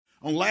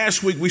On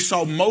last week, we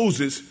saw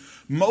Moses.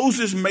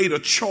 Moses made a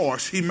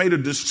choice. He made a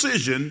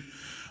decision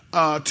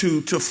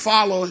to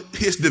follow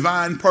his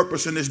divine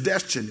purpose and his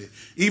destiny.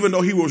 Even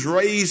though he was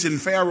raised in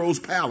Pharaoh's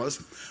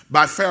palace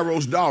by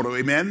Pharaoh's daughter,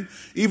 amen.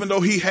 Even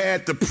though he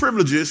had the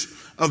privileges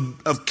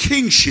of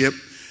kingship,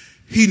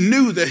 he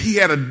knew that he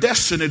had a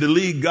destiny to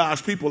lead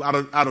God's people out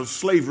of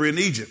slavery in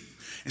Egypt.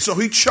 And so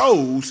he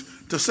chose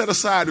to set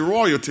aside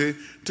royalty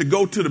to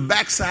go to the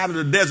backside of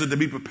the desert to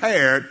be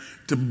prepared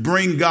to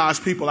bring God's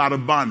people out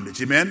of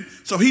bondage. Amen.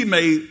 So he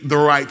made the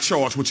right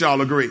choice, which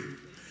y'all agree.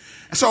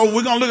 And so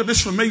we're going to look at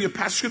this familiar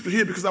passage of scripture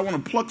here because I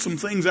want to pluck some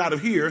things out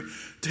of here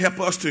to help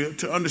us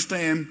to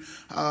understand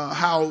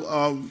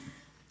how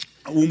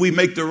when we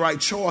make the right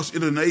choice,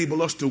 it'll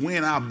enable us to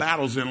win our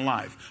battles in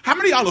life. How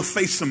many of y'all have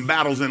faced some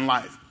battles in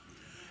life?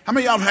 How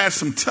many of y'all have had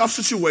some tough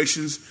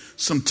situations,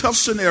 some tough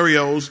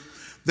scenarios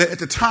that at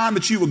the time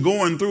that you were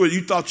going through it,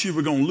 you thought you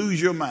were going to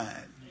lose your mind?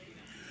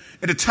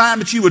 At the time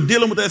that you were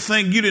dealing with that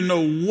thing, you didn't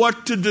know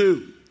what to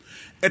do.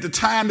 At the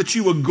time that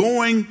you were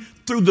going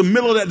through the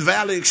middle of that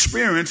valley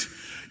experience,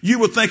 you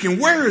were thinking,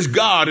 where is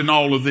God in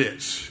all of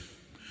this?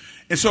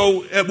 And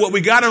so what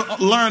we got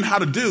to learn how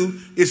to do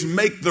is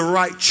make the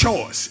right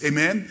choice.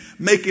 Amen.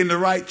 Making the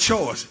right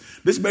choice.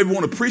 This baby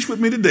want to preach with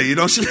me today. You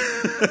know what I'm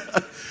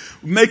saying?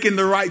 Making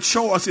the right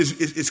choice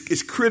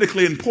is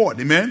critically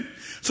important. Amen.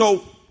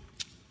 So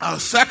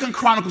 2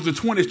 Chronicles, the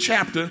 20th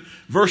chapter,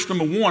 verse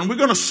number 1, we're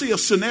going to see a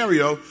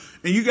scenario,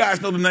 and you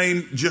guys know the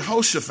name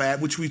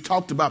Jehoshaphat, which we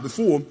talked about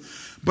before,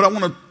 but I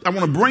want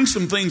to bring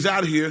some things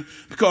out of here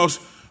because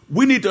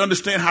we need to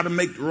understand how to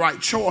make the right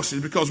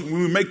choices, because when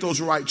we make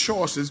those right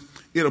choices,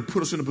 it'll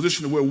put us in a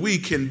position where we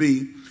can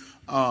be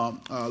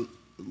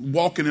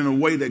walking in a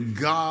way that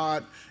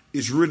God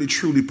is really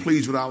truly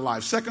pleased with our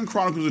life. 2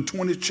 Chronicles, the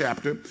 20th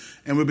chapter,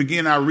 and we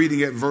begin our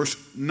reading at verse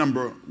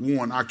number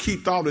 1. Our key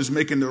thought is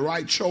making the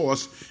right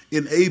choice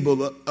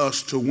enable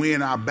us to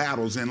win our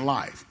battles in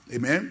life.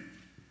 Amen.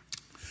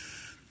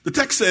 The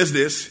text says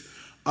this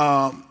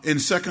in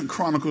 2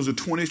 Chronicles, the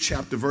 20th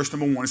chapter, verse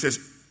number 1. It says,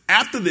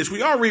 after this,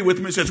 we all read with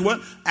me. It says what?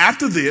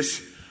 After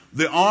this,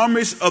 the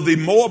armies of the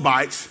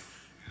Moabites,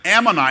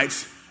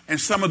 Ammonites,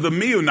 and some of the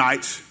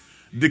Meunites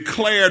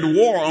declared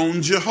war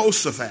on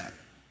Jehoshaphat.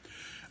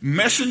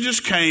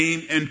 Messengers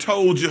came and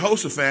told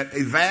Jehoshaphat,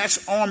 a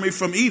vast army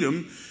from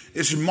Edom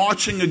is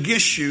marching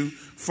against you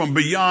from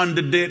beyond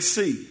the Dead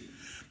Sea.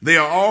 They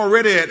are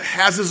already at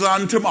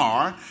Hazazon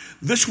Tamar.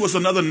 This was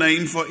another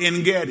name for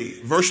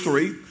En-Gedi. Verse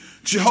 3,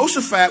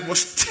 Jehoshaphat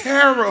was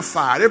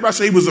terrified. Everybody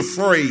say he was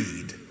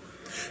afraid.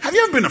 Have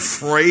you ever been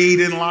afraid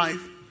in life?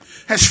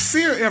 Has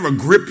fear ever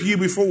gripped you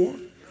before?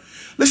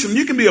 Listen,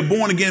 you can be a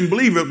born-again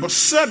believer, but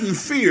sudden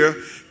fear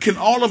can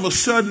all of a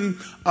sudden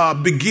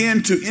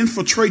begin to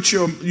infiltrate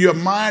your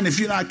mind. If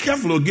you're not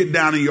careful, it'll get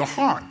down in your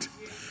heart.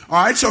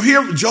 All right, so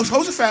here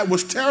Jehoshaphat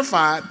was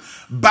terrified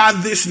by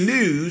this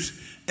news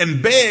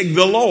and begged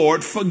the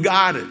Lord for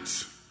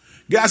guidance.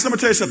 Guys, let me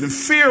tell you something.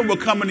 Fear will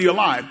come into your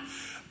life,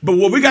 but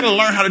what we got to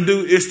learn how to do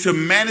is to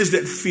manage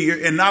that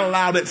fear and not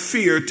allow that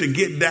fear to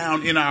get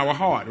down in our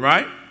heart,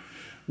 right?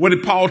 What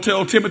did Paul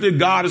tell Timothy?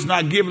 God has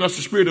not given us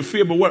the spirit of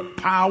fear, but what?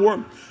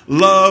 Power,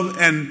 love,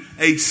 and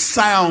a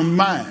sound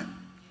mind.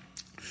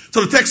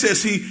 So the text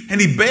says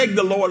he begged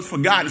the Lord for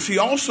guidance. He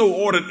also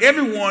ordered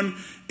everyone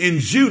in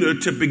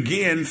Judah to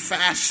begin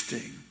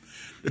fasting.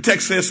 The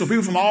text says, so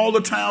people from all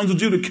the towns of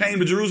Judah came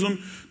to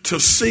Jerusalem to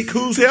seek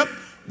whose help?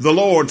 The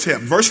Lord's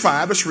help. Verse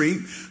 5, let's read.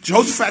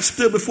 Jehoshaphat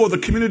stood before the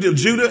community of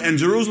Judah and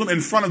Jerusalem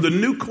in front of the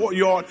new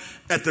courtyard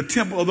at the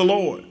temple of the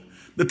Lord.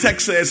 The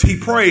text says he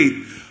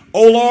prayed,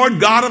 O Lord,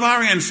 God of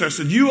our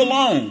ancestors, you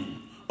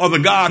alone are the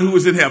God who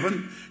is in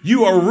heaven.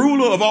 You are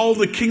ruler of all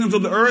the kingdoms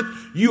of the earth.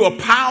 You are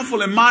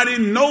powerful and mighty.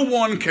 No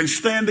one can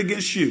stand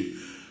against you.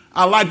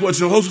 I like what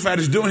Jehoshaphat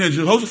is doing here.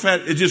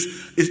 Jehoshaphat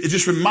is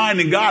just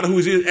reminding God who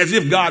he is, as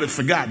if God had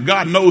forgotten.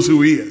 God knows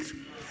who he is.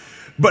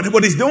 But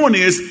what he's doing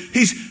is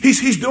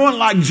he's doing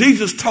like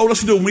Jesus told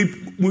us to do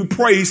when we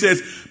pray. He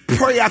says,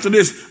 pray after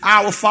this,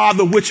 our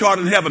Father which art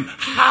in heaven,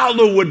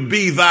 hallowed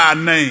be thy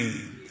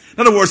name.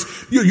 In other words,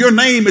 your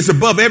name is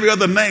above every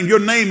other name. Your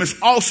name is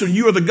awesome.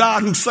 You are the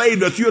God who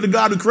saved us. You're the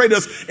God who created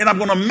us, and I'm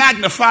going to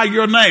magnify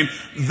your name.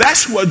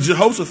 That's what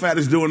Jehoshaphat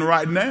is doing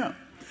right now.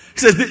 He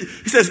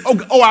says,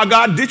 oh our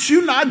God, did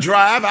you not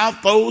drive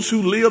out those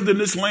who lived in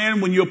this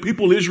land when your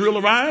people Israel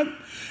arrived?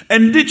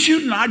 And did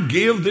you not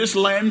give this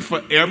land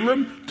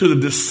forever to the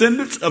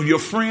descendants of your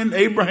friend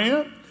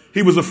Abraham?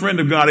 He was a friend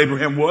of God,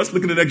 Abraham was.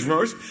 Look at the next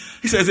verse.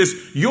 He says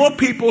this, your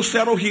people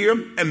settled here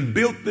and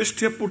built this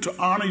temple to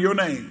honor your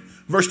name.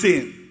 Verse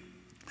 10,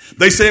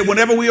 they said,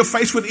 whenever we are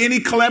faced with any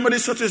calamity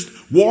such as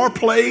war,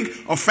 plague,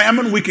 or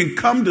famine, we can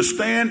come to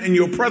stand in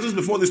your presence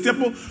before this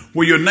temple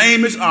where your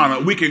name is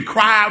honored. We can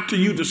cry out to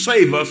you to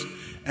save us,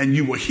 and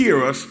you will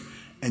hear us,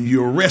 and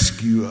you'll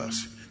rescue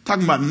us.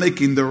 Talking about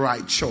making the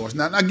right choice.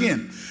 Now,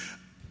 again,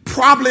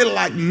 probably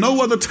like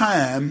no other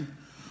time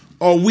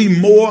are we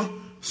more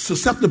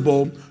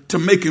susceptible to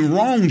making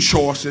wrong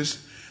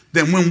choices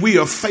than when we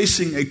are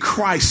facing a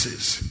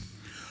crisis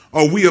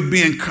or we are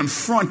being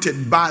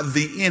confronted by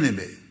the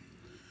enemy.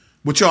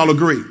 Would y'all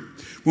agree?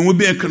 When we're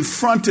being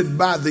confronted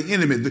by the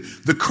enemy,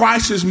 the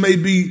crisis may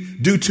be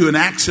due to an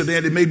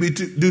accident. It may be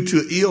due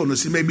to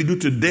illness. It may be due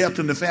to death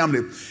in the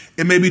family.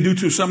 It may be due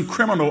to some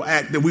criminal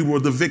act that we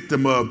were the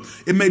victim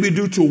of. It may be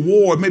due to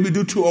war. It may be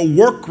due to a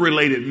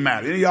work-related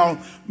matter. Any of y'all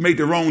made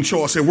the wrong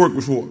choice at work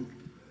before?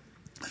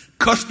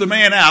 Cussed the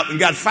man out and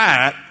got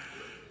fired,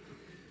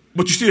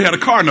 but you still had a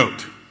car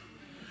note.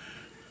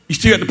 You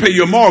still had to pay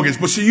your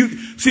mortgage. But see,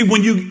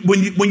 when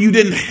you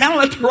didn't handle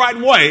it the right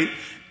way,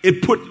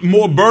 it put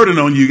more burden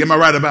on you. Am I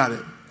right about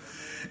it?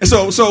 And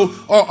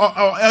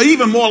or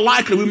even more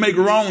likely, we make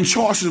wrong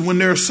choices when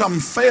there's some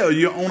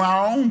failure on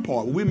our own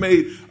part. We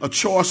made a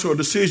choice or a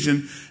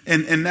decision,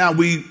 and now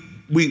we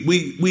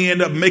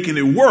end up making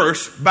it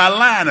worse by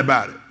lying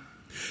about it.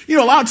 You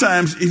know, a lot of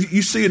times, if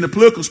you see in the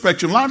political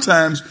spectrum, a lot of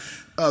times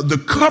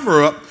the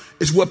cover-up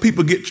is what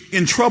people get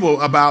in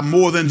trouble about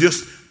more than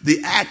just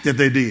the act that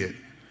they did.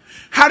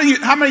 How many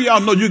of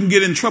y'all know you can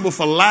get in trouble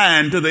for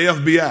lying to the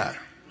FBI?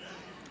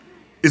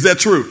 Is that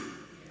true?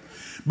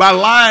 By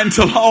lying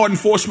to law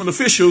enforcement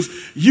officials,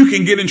 you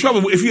can get in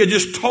trouble. If you had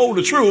just told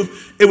the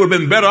truth, it would have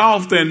been better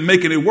off than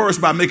making it worse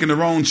by making the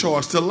wrong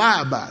choice to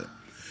lie about it.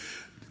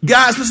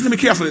 Guys, listen to me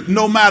carefully.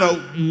 No matter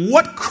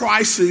what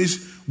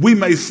crisis we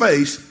may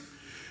face,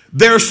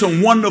 there's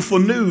some wonderful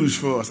news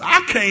for us.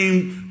 I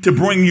came to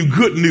bring you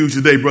good news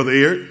today, Brother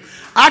Eric.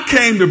 I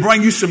came to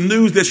bring you some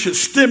news that should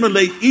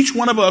stimulate each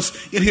one of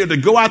us in here to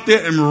go out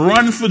there and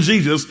run for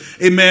Jesus,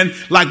 amen,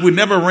 like we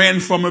never ran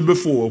from him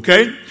before,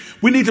 okay?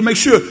 We need to make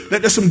sure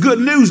that there's some good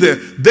news there.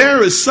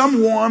 There is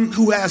someone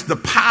who has the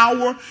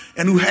power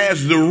and who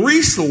has the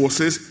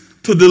resources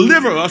to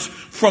deliver us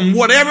from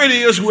whatever it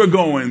is we're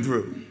going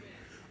through.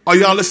 Are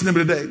y'all listening to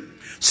me today?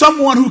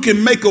 Someone who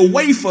can make a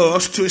way for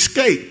us to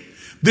escape.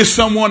 This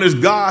someone is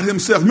God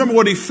himself. Remember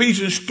what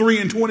Ephesians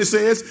 3:20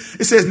 says?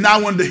 It says,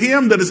 now unto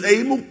him that is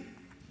able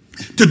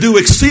to do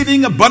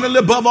exceeding abundantly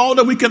above all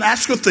that we can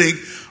ask or think,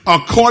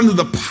 according to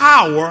the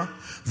power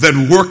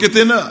that worketh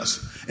in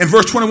us. And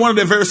verse 21 of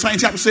that very same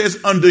chapter says,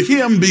 unto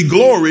him be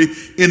glory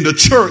in the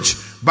church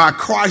by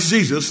Christ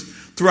Jesus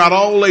throughout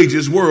all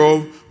ages,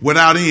 world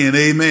without end.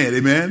 Amen.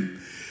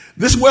 Amen.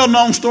 This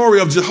well-known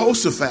story of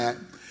Jehoshaphat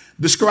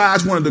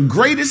describes one of the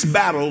greatest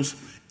battles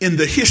in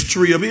the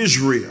history of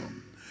Israel.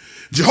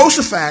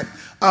 Jehoshaphat,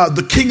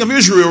 the king of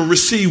Israel,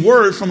 received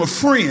word from a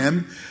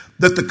friend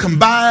that the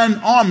combined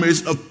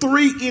armies of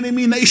 3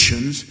 enemy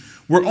nations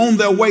were on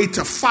their way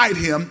to fight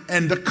him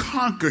and to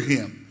conquer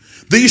him.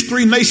 These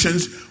 3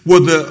 nations were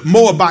the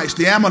Moabites,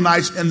 the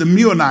Ammonites, and the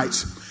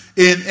Meunites,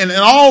 and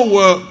all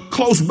were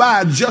close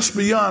by just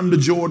beyond the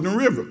Jordan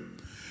River.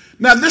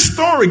 Now, this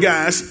story,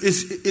 guys,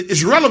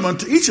 is relevant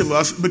to each of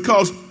us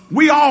because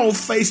we all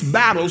face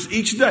battles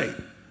each day.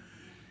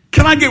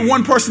 Can I get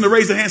one person to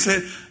raise their hand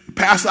and say,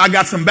 Pastor, I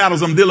got some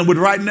battles I'm dealing with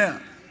right now?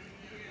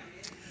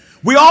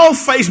 We all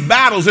face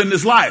battles in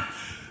this life.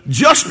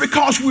 Just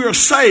because we are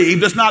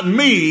saved does not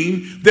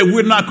mean that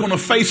we're not going to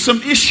face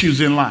some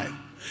issues in life.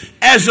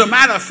 As a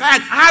matter of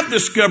fact, I've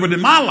discovered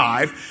in my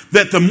life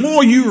that the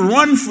more you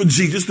run for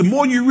Jesus, the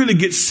more you really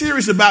get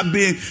serious about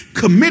being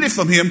committed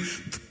to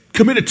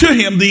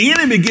him, the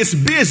enemy gets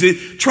busy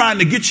trying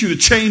to get you to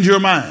change your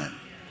mind.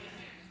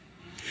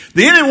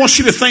 The enemy wants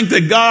you to think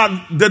that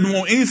God doesn't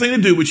want anything to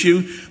do with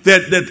you,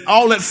 that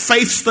all that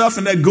faith stuff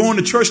and that going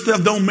to church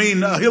stuff don't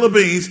mean a hill of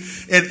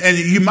beans, and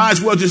you might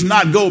as well just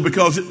not go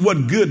because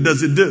what good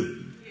does it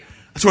do?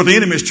 That's what the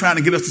enemy is trying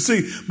to get us to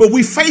see. But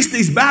we face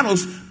these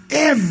battles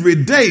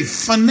every day,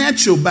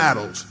 financial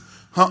battles.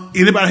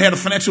 Anybody had a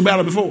financial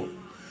battle before?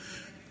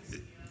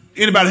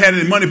 Anybody had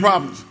any money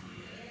problems?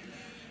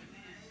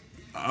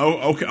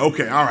 Oh,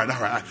 okay, all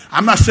right.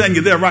 I'm not saying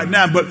you're there right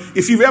now, but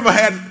if you've ever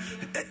had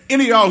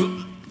any of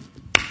y'all...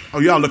 Oh,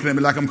 y'all looking at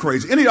me like I'm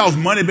crazy. Any of y'all's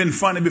money been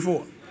funny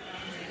before?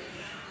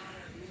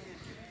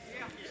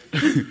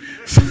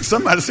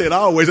 Somebody said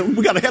always.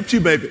 We got to help you,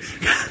 baby.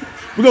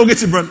 We're going to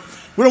get you, brother.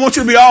 We don't want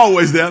you to be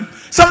always there.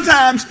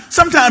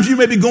 Sometimes you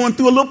may be going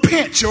through a little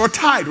pinch or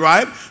tight,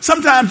 right?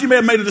 Sometimes you may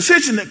have made a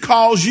decision that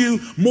caused you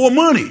more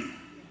money.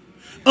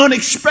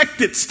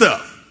 Unexpected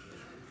stuff.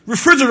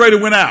 Refrigerator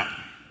went out.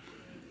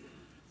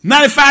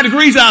 95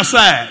 degrees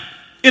outside.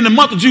 In the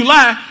month of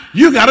July,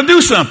 you got to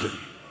do something.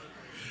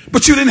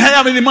 But you didn't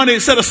have any money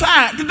set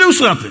aside to do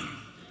something.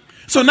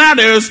 So now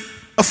there's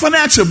a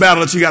financial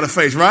battle that you got to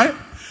face, right?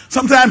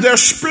 Sometimes there are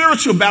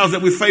spiritual battles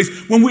that we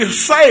face when we're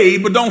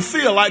saved but don't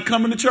feel like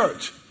coming to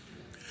church.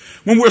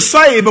 When we're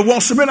saved but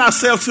won't submit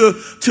ourselves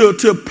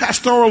to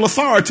pastoral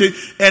authority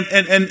and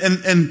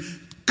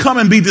come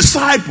and be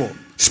discipled.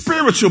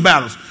 Spiritual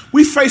battles.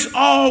 We face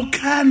all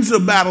kinds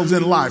of battles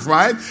in life,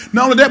 right?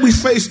 Not only that, we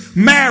face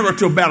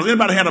marital battles.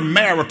 Anybody had a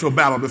marital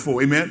battle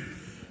before? Amen?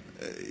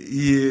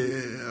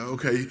 Yeah.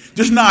 Okay,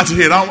 just nod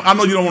your head. I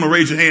know you don't want to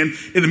raise your hand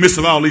in the midst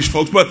of all these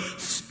folks, but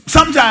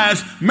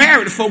sometimes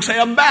married folks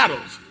have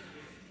battles.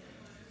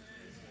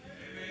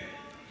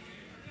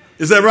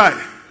 Is that right?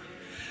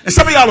 And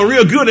some of y'all are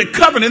real good at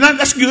covering it.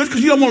 That's good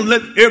because you don't want to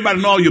let everybody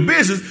know all your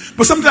business.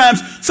 But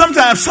sometimes some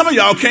of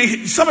y'all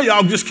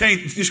just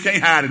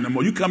can't hide it no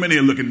more. You come in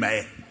here looking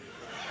mad.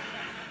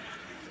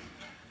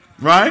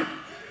 Right?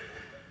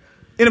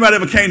 Anybody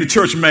ever came to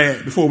church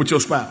mad before with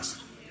your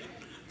spouse?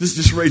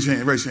 Just raise your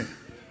hand. Raise your hand.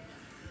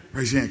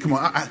 Raise your hand. Come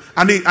on.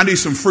 I need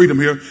some freedom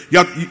here.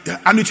 Y'all,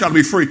 I need y'all to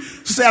be free.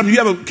 Sister Adam, you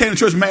ever came to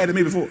church mad at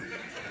me before?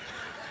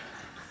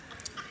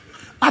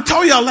 I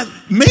told y'all, like,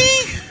 me?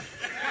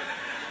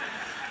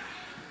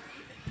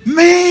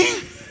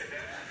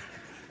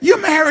 You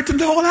married to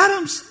Doyle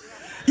Adams?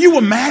 You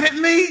were mad at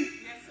me?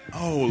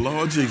 Oh,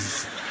 Lord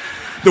Jesus.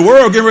 The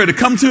world getting ready to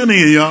come to an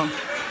end, y'all.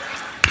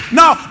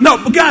 No,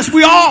 but guys,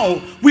 we all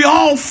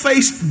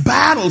face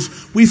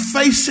battles. We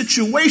face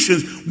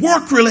situations,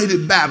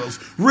 work-related battles,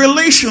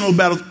 relational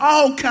battles,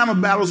 all kind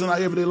of battles in our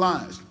everyday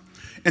lives.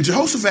 And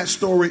Jehoshaphat's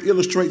story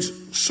illustrates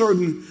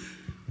certain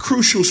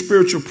crucial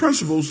spiritual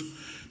principles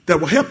that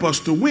will help us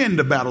to win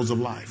the battles of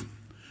life.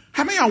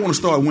 How many of y'all want to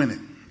start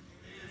winning?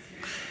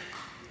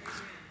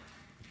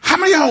 How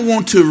many of y'all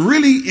want to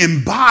really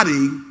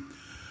embody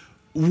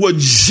what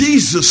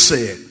Jesus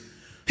said?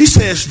 He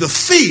says, the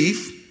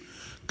thief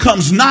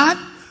comes not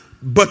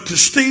but to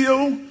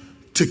steal,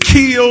 to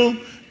kill,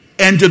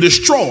 and to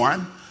destroy.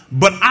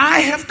 But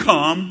I have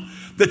come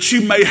that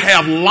you may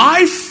have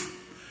life,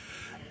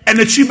 and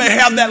that you may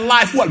have that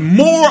life, what?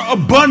 More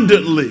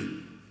abundantly.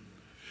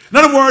 In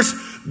other words,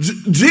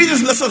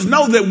 Jesus lets us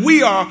know that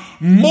we are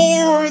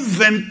more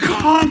than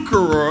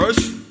conquerors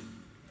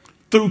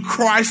through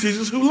Christ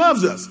Jesus who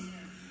loves us.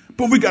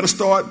 But we got to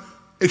start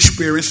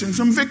experiencing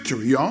some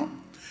victory, y'all.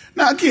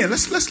 Now again,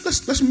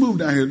 let's move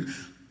down here.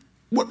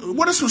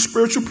 What are some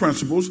spiritual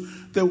principles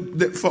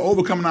that for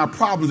overcoming our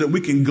problems that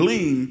we can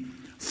glean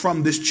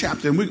from this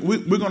chapter? And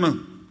we're going to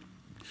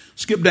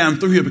skip down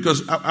through here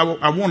because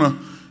I want to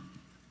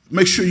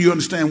make sure you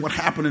understand what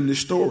happened in this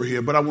story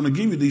here. But I want to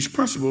give you these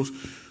principles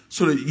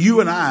so that you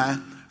and I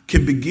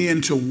can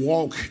begin to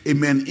walk,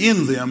 amen,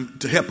 in them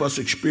to help us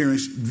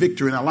experience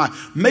victory in our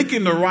life.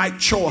 Making the right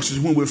choices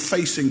when we're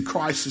facing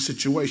crisis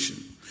situation.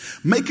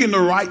 Making the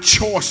right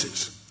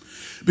choices.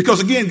 Because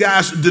again,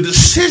 guys, the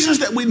decisions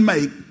that we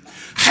make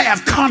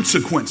have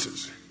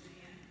consequences.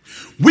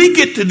 We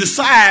get to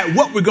decide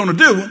what we're going to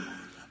do,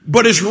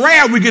 but it's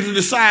rare we get to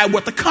decide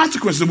what the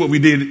consequences of what we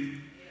did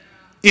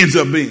ends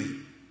up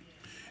being.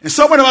 And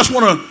so many of us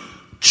want to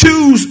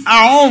choose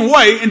our own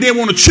way and then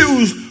want to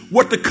choose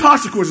what the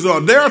consequences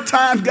are. There are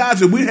times, guys,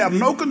 that we have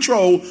no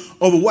control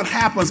over what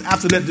happens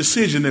after that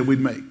decision that we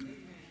make.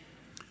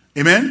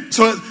 Amen?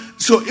 So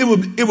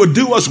it would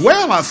do us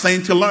well, I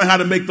think, to learn how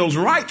to make those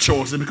right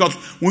choices, because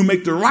when we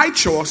make the right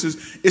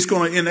choices, it's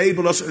going to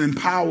enable us and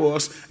empower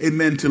us,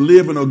 amen, to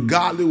live in a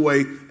godly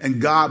way,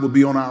 and God will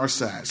be on our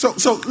side. So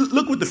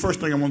look what the first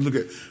thing I want to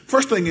look at.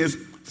 First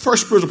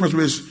spiritual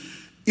principle is,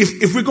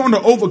 if we're going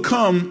to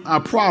overcome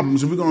our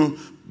problems, if we're going to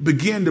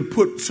begin to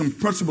put some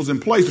principles in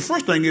place, the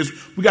first thing is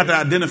we got to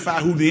identify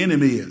who the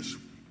enemy is.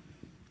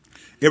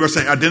 Everybody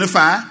say,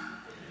 identify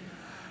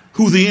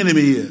who the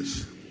enemy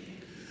is.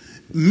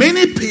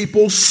 Many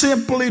people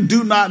simply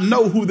do not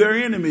know who their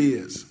enemy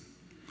is.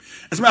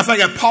 As a matter of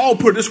fact, Paul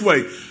put it this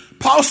way.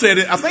 Paul said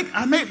it,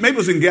 maybe it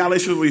was in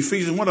Galatians or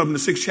Ephesians, one of them, the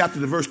 6th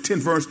chapter, the 10th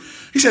verse.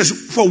 He says,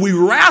 for we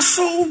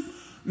wrestle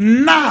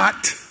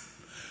not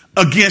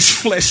against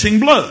flesh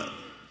and blood.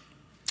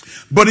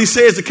 But he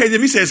says,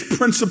 he says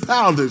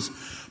principalities,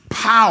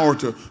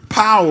 powers,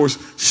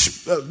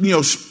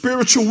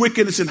 spiritual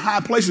wickedness in high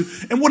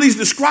places. And what he's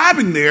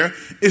describing there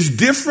is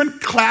different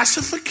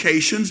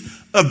classifications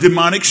of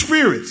demonic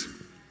spirits.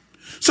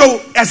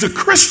 So as a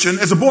Christian,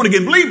 as a born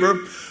again believer,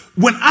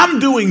 when I'm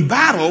doing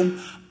battle,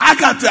 I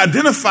got to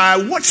identify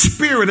what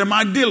spirit am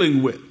I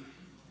dealing with.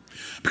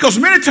 Because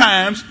many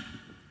times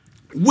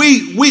we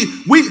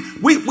think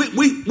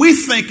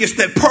it's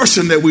that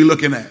person that we're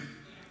looking at.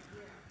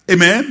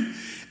 Amen.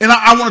 And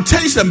I want to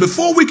tell you something.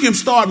 Before we can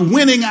start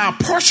winning our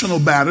personal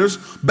battles,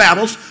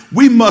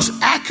 we must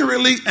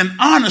accurately and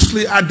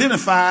honestly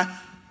identify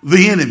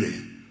the enemy.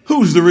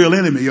 Who's the real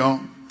enemy, y'all?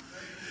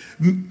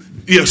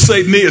 Yeah,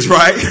 Satan is,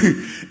 right?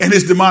 And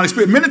his demonic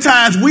spirit. Many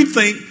times we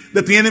think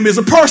that the enemy is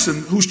a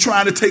person who's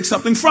trying to take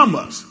something from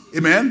us.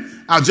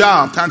 Amen? Our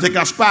job, trying to take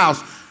our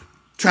spouse,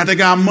 trying to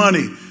take our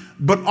money.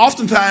 But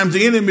oftentimes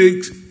the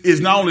enemy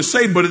is not only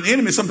Satan, but the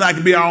enemy sometimes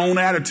can be our own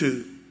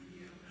attitude.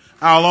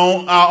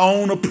 Our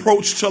own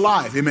approach to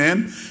life.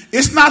 Amen.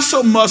 It's not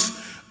so much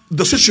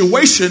the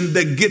situation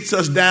that gets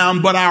us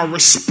down, but our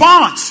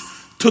response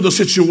to the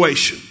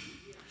situation.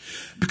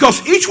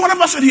 Because each one of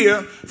us in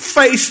here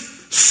face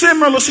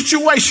similar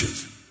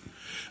situations.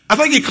 I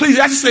think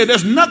Ecclesiastes said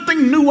there's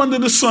nothing new under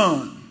the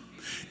sun.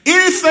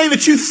 Anything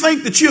that you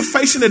think that you're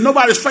facing that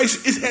nobody's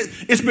facing,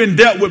 it's been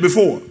dealt with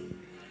before.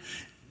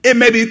 It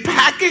may be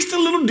packaged a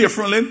little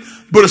differently,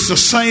 but it's the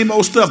same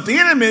old stuff. The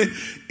enemy,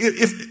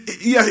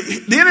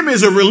 the enemy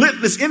is a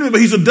relentless enemy,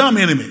 but he's a dumb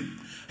enemy.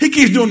 He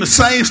keeps doing the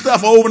same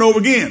stuff over and over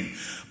again.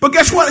 But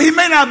guess what? He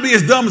may not be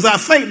as dumb as I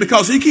think,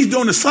 because he keeps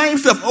doing the same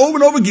stuff over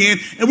and over again,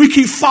 and we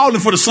keep falling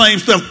for the same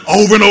stuff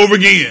over and over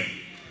again.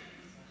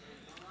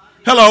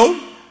 Hello?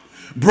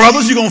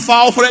 Brothers, you going to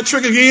fall for that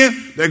trick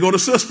again? There go the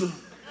sister.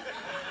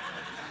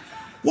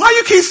 Why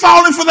you keep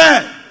falling for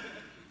that?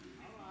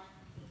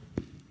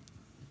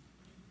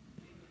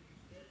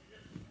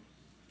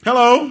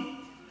 Hello?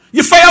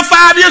 You failed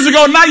 5 years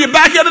ago, now you're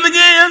back at it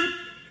again?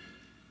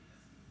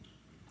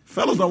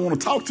 Fellas don't want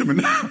to talk to me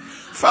now.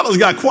 Fellas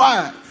got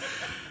quiet.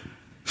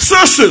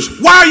 Sisters,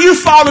 why are you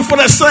falling for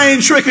that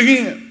same trick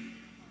again?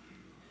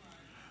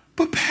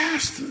 But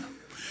Pastor,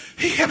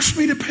 he helps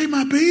me to pay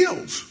my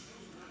bills.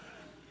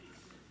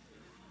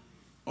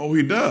 Oh,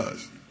 he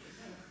does.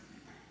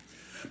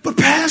 But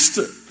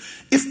Pastor,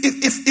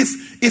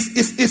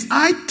 if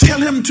I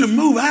tell him to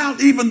move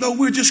out, even though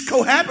we're just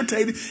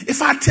cohabitating,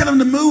 if I tell him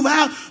to move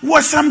out,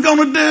 what's I'm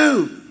going to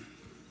do?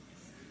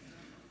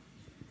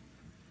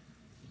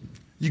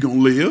 You're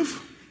going to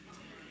live,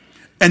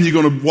 and you're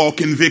going to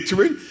walk in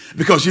victory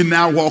because you're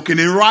now walking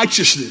in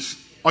righteousness.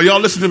 Are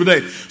y'all listening to me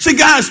today? See,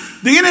 guys,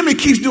 the enemy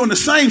keeps doing the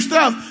same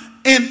stuff,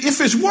 and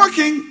if it's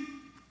working,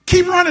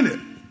 keep running it.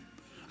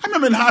 I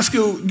remember in high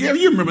school,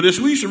 Gary, you remember this,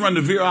 we used to run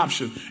the veer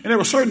option, and there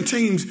were certain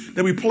teams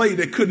that we played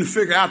that couldn't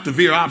figure out the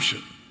veer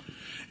option.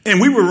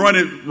 And we would run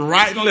it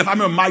right and left. I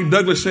remember Mike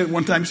Douglas said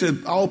one time, he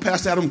said, "All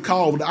Pastor Adam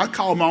called. I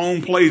called my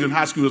own plays in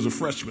high school as a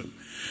freshman."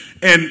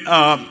 And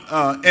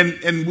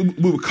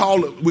we would call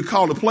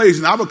the plays,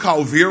 and I would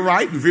call veer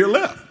right and veer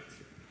left.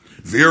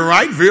 Veer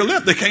right, veer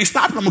left. They can't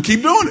stop it. I'm going to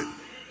keep doing it.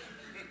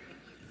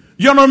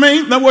 You know what I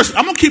mean? In other words,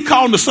 I'm going to keep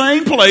calling the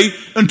same play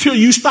until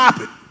you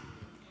stop it.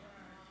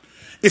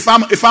 If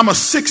I'm a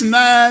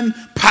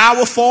 6'9"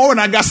 power forward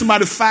and I got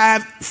somebody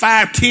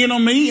 5'10"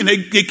 on me and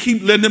they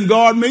keep letting them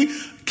guard me,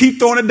 keep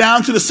throwing it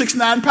down to the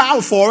 6'9"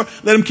 power forward,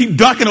 let them keep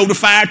dunking over the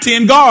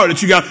 5'10" guard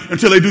that you got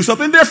until they do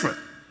something different.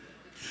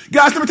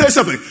 Guys, let me tell you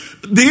something.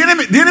 The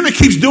enemy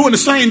keeps doing the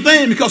same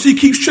thing because he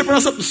keeps tripping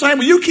us up the same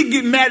way. You keep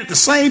getting mad at the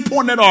same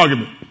point in that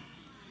argument.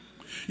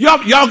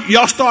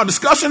 Y'all start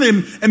discussing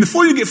and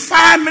before you get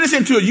 5 minutes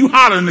into it, you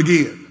hollering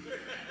again.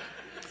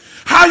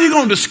 How are you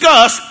going to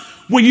discuss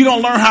when you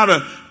don't learn how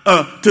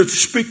to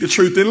speak the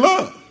truth in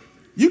love?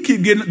 You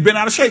keep getting bent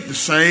out of shape. The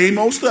same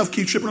old stuff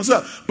keeps tripping us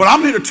up. But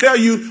I'm here to tell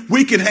you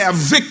we can have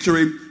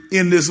victory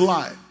in this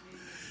life.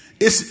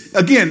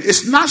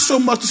 It's not so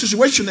much the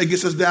situation that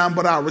gets us down,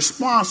 but our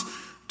response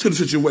to the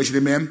situation.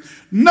 Amen.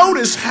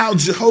 Notice how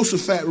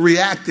Jehoshaphat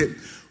reacted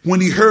when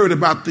he heard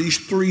about these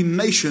three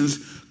nations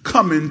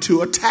coming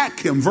to attack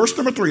him. Verse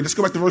number 3. Let's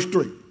go back to verse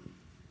 3.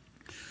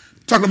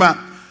 Talking about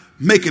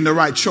making the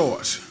right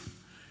choice.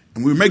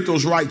 And we make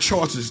those right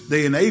choices,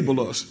 they enable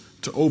us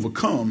to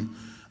overcome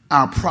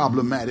our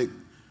problematic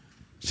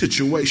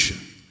situation.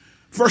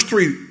 Verse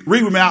 3,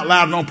 read with me out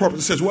loud and on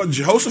purpose. It says, "Well,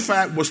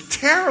 Jehoshaphat was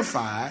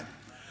terrified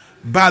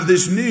by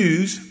this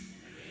news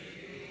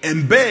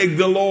and begged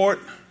the Lord."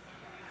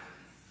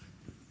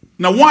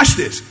 Now watch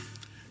this.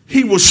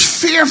 He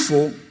was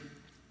fearful,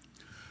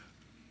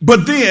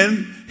 but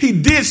then he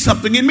did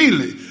something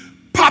immediately.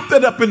 Pop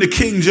that up in the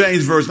King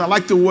James Version. I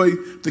like the way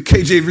the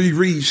KJV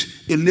reads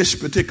in this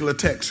particular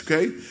text,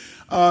 okay?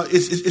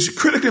 It's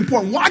critically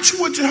important. Watch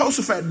what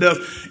Jehoshaphat does.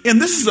 And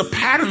this is a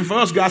pattern for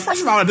us, guys.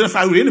 First of all,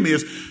 identify who the enemy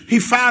is. He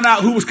found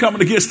out who was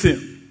coming against him.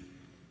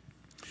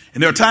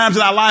 And there are times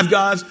in our life,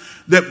 guys,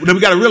 that we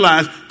got to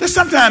realize that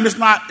sometimes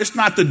it's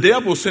not the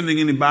devil sending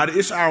anybody.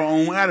 It's our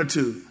own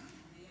attitude.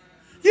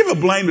 You ever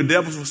blame the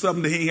devil for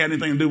something that he ain't had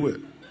anything to do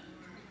with?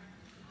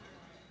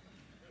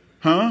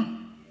 Huh?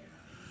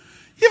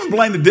 You ever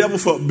blame the devil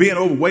for being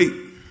overweight?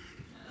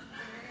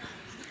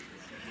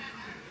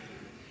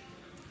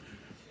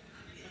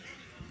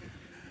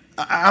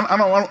 I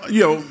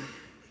don't,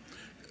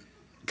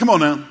 come on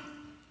now.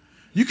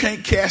 You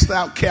can't cast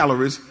out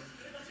calories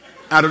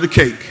out of the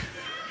cake.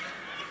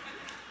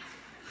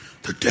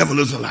 The devil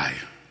is a liar.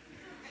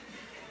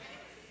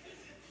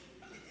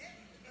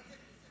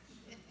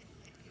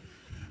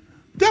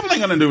 Devil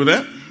ain't got nothing to do with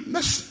that.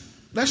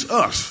 That's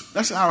us.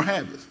 That's our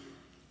habit.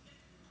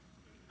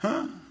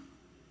 Huh?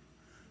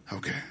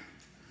 Okay.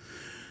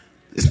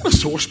 Is that a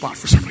sore spot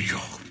for some of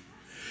y'all?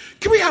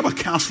 Can we have a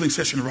counseling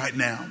session right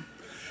now?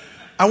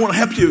 I want to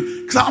help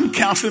you because I'm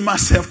counseling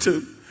myself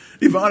too.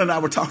 Yvonne and I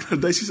were talking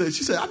today. She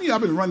said,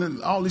 I've been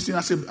running all these things.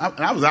 I said,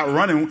 I was out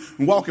running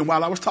and walking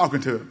while I was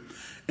talking to her.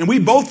 And we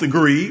both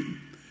agreed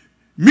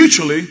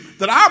mutually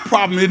that our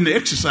problem isn't the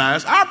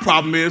exercise. Our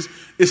problem is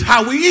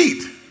how we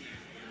eat.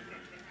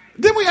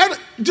 Then we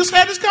just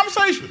had this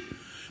conversation.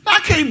 Now, I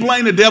can't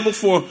blame the devil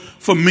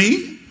for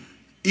me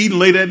eating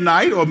late at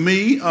night or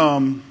me,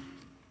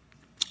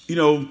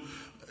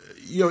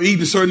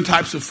 eating certain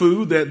types of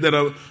food that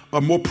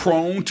are more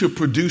prone to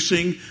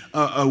producing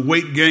a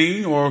weight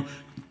gain or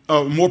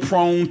more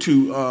prone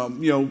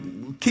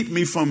to keep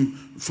me from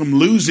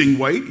losing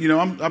weight.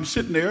 I'm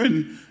sitting there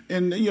and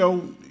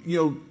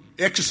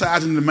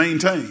exercising to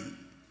maintain.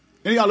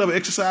 Any of y'all ever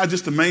exercise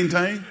just to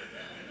maintain?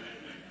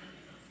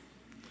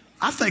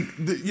 I think,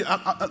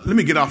 let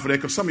me get off of that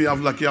because some of y'all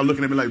y'all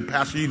looking at me like,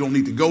 Pastor, you don't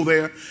need to go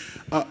there.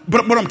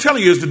 But what I'm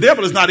telling you is the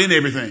devil is not in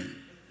everything.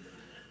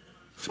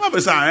 Some of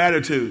it's our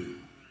attitude.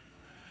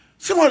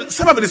 Some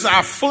of it is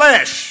our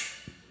flesh.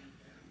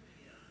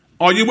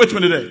 Are you with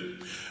me today?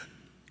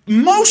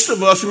 Most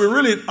of us, if we're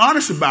really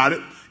honest about it,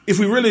 if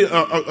we really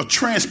are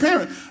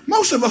transparent,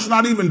 most of us are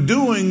not even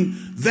doing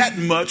that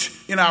much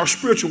in our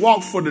spiritual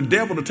walk for the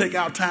devil to take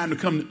out time to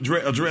come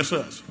address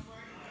us.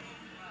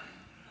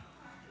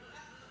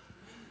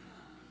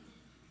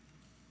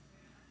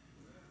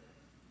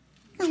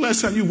 When's the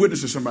last time you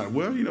witnessed to somebody?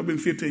 Well, been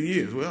 15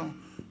 years. Well,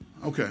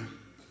 okay.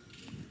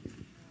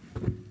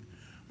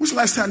 When's the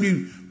last time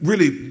you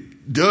really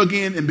dug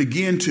in and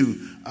began to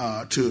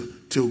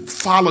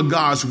follow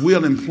God's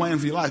will and plan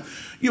for your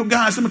life?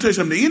 Guys, let me tell you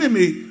something. The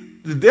enemy,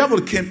 the devil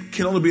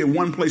can only be at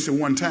one place at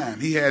one time.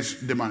 He has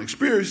demonic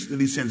spirits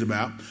that he sends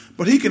about,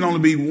 but he can only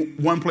be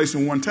one place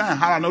at one time.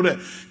 How do I know that?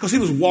 Because he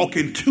was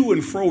walking to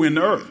and fro in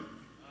the earth,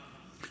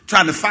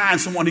 trying to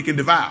find someone he can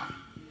devour.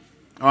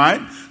 All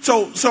right?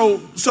 So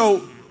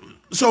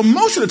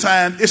most of the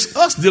time, it's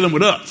us dealing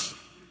with us.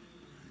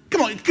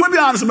 Come on, can we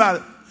be honest about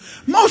it?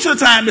 Most of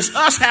the time, it's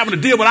us having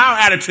to deal with our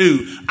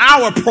attitude,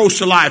 our approach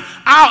to life,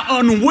 our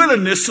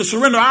unwillingness to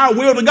surrender our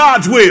will to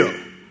God's will.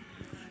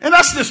 And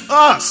that's just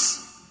us.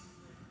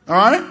 All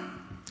right?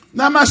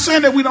 Now, I'm not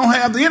saying that we don't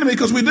have the enemy,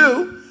 because we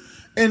do.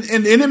 And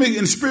the enemy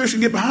and spirits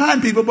can get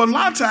behind people, but a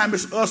lot of times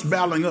it's us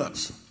battling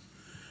us.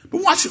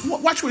 But watch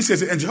what he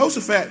says. And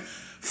Jehoshaphat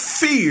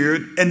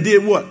feared and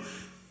did what?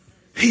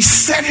 He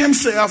set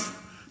himself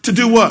to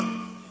do what?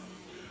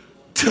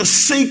 To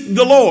seek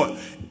the Lord.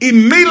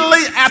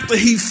 Immediately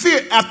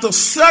after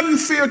sudden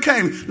fear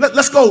came.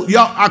 Let's go.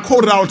 Y'all, I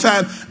quote it all the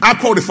time. I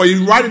quote it for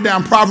you. Write it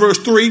down. Proverbs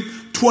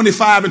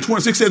 3:25 and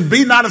 26 says,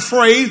 be not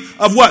afraid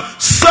of what?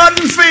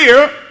 Sudden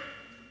fear,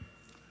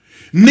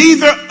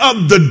 neither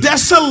of the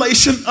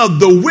desolation of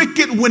the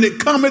wicked when it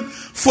cometh,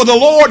 for the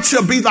Lord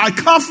shall be thy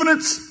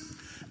confidence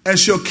and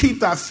shall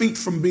keep thy feet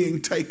from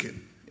being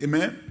taken.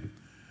 Amen.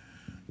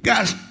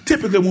 Guys,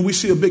 typically when we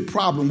see a big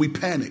problem, we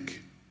panic.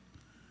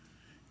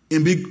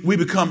 And we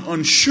become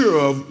unsure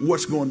of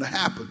what's going to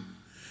happen.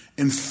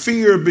 And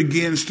fear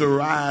begins to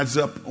rise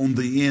up on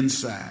the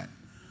inside.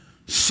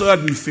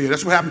 Sudden fear.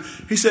 That's what happened.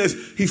 He says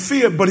he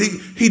feared, but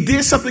he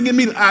did something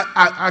immediately.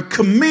 I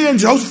commend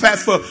Jehoshaphat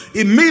for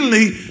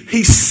immediately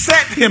he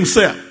set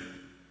himself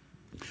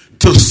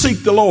to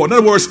seek the Lord. In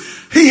other words,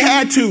 he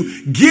had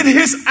to get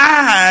his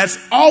eyes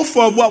off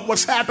of what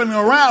was happening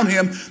around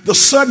him, the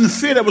sudden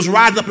fear that was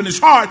rising up in his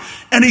heart,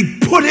 and he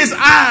put his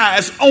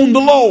eyes on the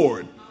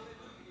Lord.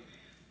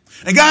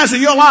 And guys, in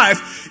your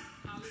life,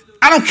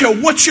 I don't care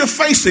what you're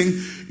facing,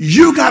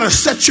 you got to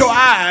set your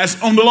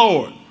eyes on the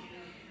Lord.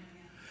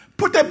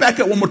 Put that back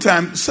up one more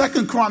time.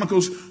 2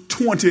 Chronicles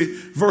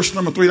 20, verse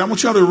number 3. I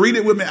want y'all to read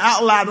it with me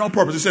out loud on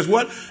purpose. It says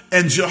what?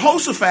 And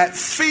Jehoshaphat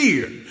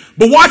feared.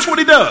 But watch what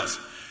he does.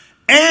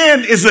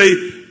 And is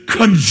a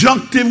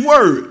conjunctive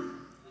word.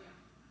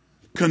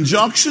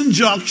 Conjunction,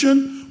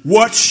 junction.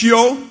 What's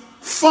your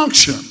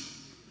function?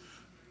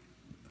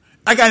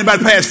 I got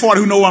anybody past 40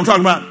 who know what I'm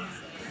talking about?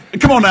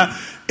 Come on now.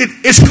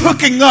 It's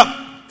hooking up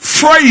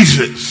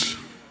phrases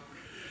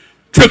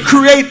to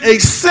create a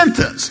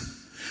sentence.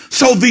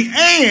 So the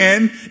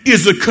and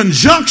is a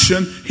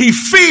conjunction. He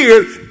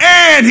feared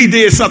and he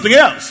did something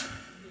else.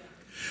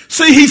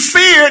 See, he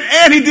feared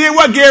and he did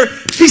what, Gary?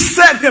 He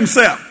set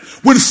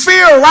himself. When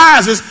fear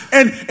arises,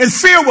 and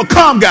fear will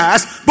come,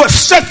 guys, but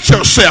set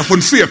yourself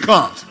when fear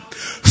comes.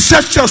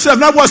 Set yourself.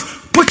 In other words,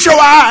 put your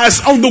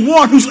eyes on the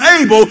one who's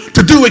able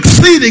to do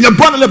exceeding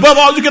abundantly above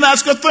all you can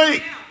ask or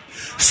think.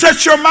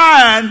 Set your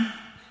mind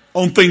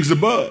on things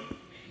above.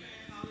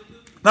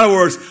 In other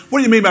words, what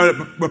do you mean by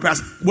that,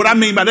 Pastor? What I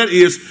mean by that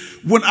is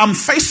when I'm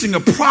facing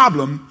a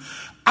problem,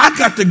 I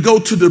got to go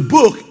to the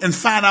book and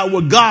find out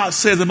what God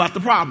says about the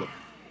problem.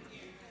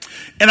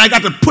 And I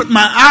got to put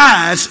my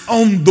eyes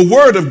on the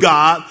word of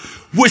God,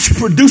 which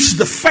produces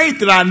the faith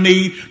that I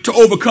need to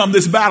overcome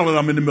this battle that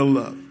I'm in the middle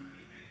of.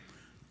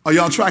 Are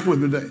y'all tracking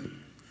with me today?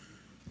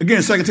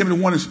 Again, 2 Timothy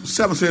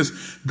 1:7 says,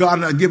 God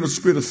did not give us a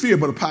spirit of fear,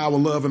 but a power,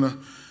 love, and a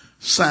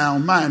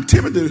sound mind.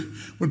 Timothy,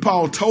 when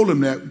Paul told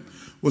him that,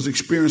 was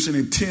experiencing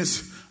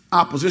intense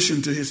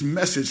opposition to his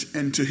message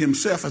and to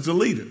himself as a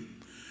leader.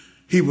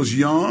 He was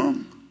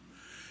young,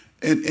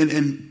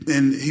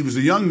 and he was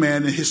a young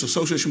man, and his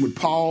association with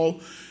Paul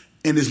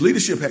and his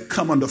leadership had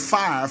come under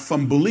fire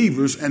from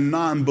believers and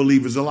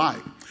non-believers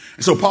alike.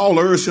 And so Paul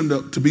urged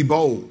him to be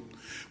bold.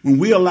 When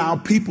we allow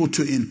people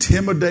to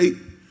intimidate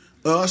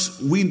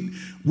us, we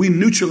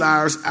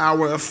neutralize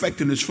our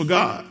effectiveness for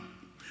God.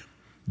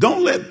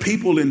 Don't let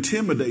people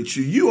intimidate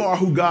you. You are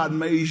who God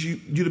made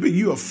you to be.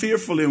 You are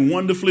fearfully and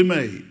wonderfully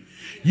made.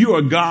 You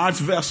are God's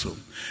vessel.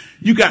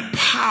 You got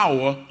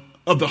power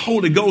of the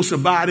Holy Ghost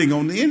abiding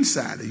on the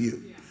inside of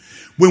you.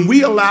 When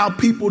we allow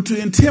people to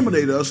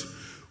intimidate us,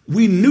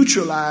 we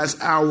neutralize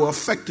our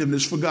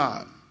effectiveness for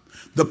God.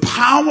 The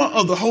power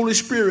of the Holy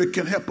Spirit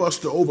can help us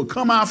to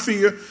overcome our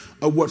fear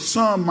of what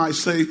some might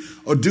say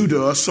or do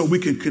to us so we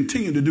can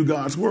continue to do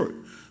God's work.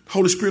 The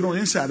Holy Spirit on the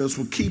inside of us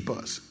will keep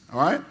us.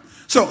 All right?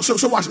 So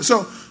watch it.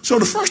 So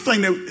the first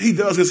thing that he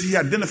does is he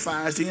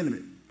identifies the enemy.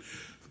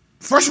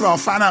 First of all,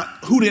 find out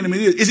who the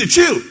enemy is. Is it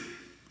you?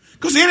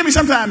 Because the enemy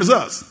sometimes is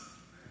us.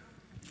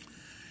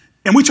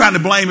 And we're trying to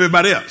blame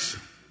everybody else.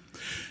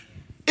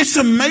 It's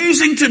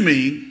amazing to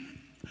me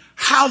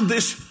how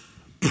this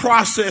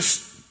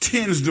process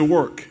tends to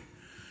work.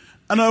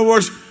 In other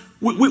words,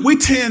 we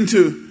tend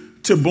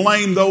to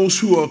blame those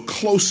who are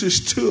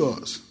closest to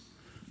us.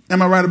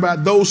 Am I right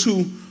about those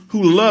who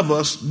love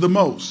us the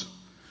most?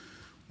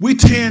 We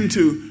tend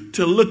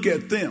to look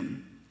at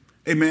them,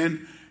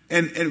 amen,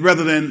 and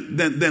rather than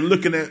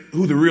looking at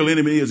who the real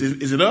enemy is.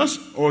 Is it us,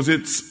 or is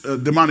it a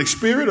demonic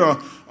spirit, or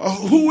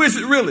who is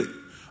it really?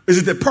 Is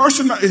it that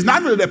person? It's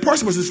not really that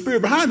person, but it's the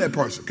spirit behind that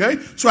person,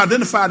 okay? So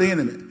identify the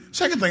enemy.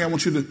 Second thing I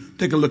want you to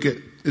take a look at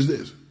is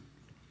this.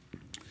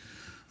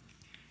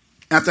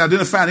 After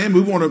identifying him,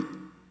 we want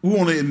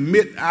to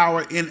admit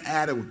our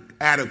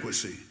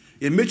inadequacy.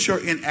 Admit your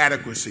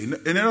inadequacy.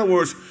 In other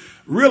words,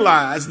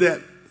 realize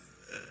that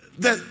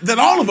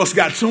all of us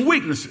got some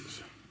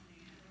weaknesses.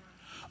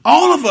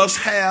 All of us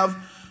have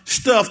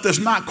stuff that's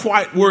not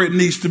quite where it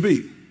needs to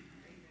be.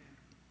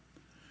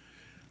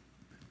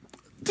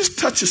 Just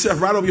touch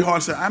yourself right over your heart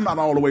and say, I'm not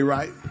all the way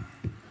right.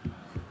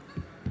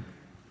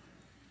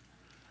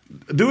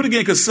 Do it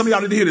again, because some of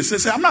y'all need to hear this.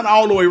 Say, I'm not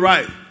all the way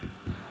right.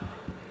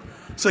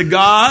 Say,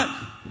 God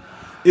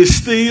is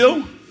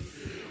still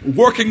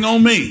working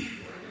on me.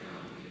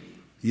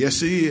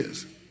 Yes, he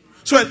is.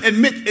 So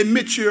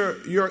admit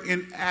your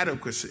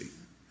inadequacy.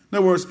 In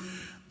other words,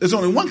 there's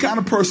only one kind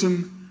of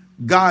person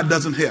God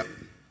doesn't help.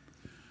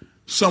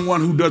 Someone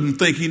who doesn't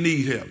think he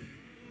needs help.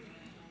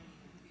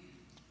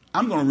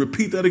 I'm going to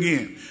repeat that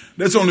again.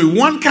 There's only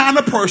one kind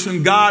of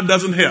person God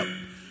doesn't help.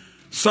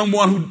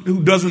 Someone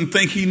who doesn't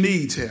think he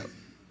needs help.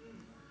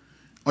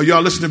 Are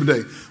y'all listening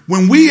today?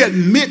 When we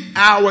admit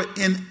our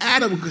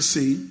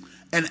inadequacy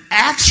and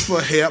ask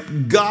for help,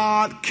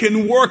 God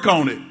can work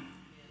on it.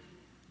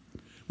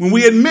 When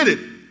we admit it,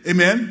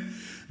 amen.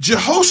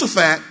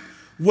 Jehoshaphat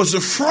was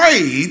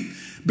afraid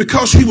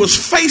because he was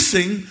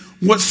facing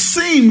what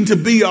seemed to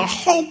be a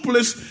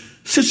hopeless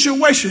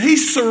situation.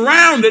 He's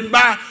surrounded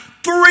by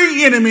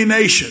 3 enemy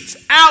nations,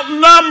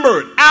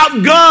 outnumbered,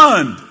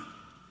 outgunned.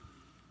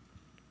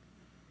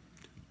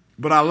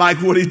 But I like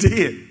what he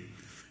did.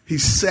 He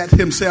set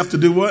himself to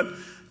do what?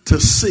 To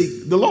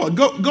seek the Lord.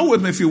 Go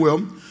with me, if you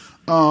will.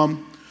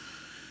 And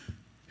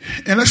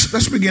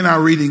let's begin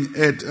our reading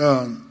at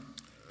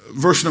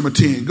verse number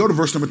 10. Go to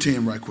verse number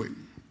 10 right quick.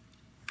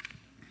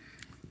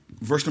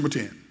 Verse number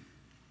 10.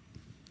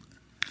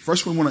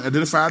 First, we want to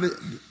identify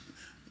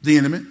the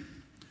enemy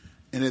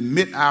and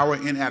admit our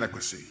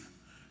inadequacy.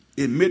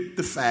 Admit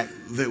the fact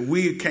that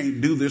we can't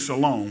do this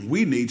alone.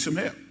 We need some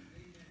help.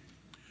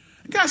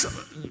 Guys,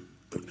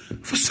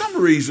 for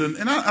some reason,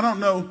 and I don't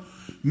know,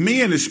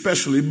 men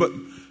especially, but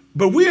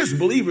we as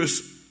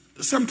believers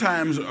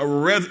sometimes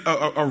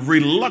are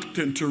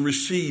reluctant to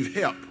receive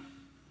help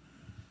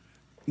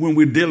when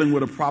we're dealing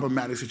with a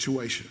problematic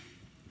situation.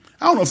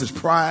 I don't know if it's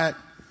pride,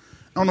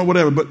 I don't know,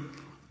 whatever, but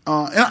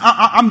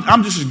and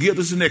I'm just as guilty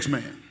as the next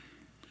man.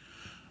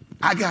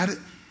 I got it.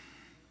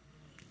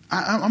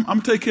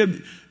 I'm taking care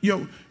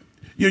of,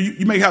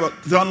 you may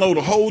have to unload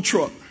a whole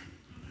truck,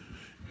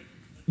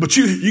 but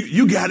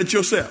you got it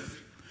yourself.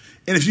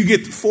 And if you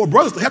get 4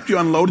 brothers to help you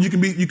unload it,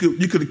 you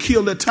could have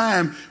killed that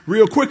time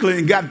real quickly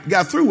and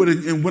got through with it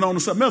and went on to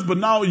something else. But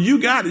now you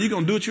got it. You're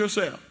going to do it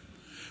yourself.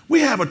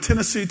 We have a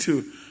tendency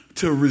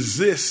to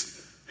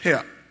resist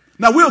help.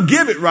 Now we'll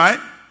give it, right?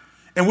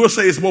 And we'll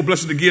say it's more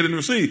blessed to give than to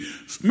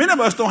receive. Many of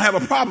us don't have a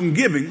problem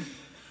giving,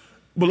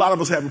 but a lot of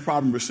us have a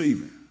problem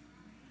receiving.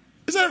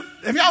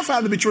 Have y'all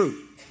found it to be true?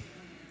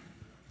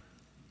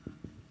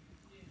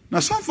 Now,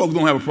 some folks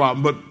don't have a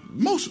problem, but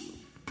most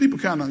people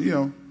kind of,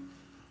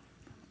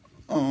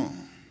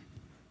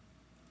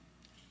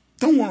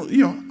 don't want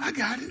to, I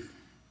got it.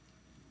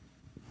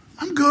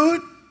 I'm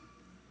good.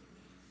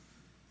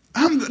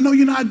 No,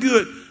 you're not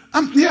good.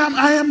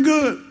 I am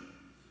good.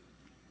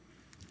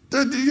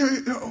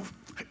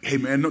 Hey,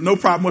 man, no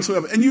problem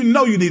whatsoever. And you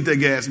know you need that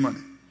gas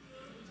money.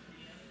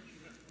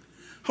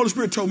 Holy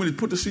Spirit told me to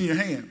put this in your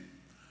hand.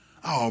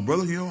 Oh,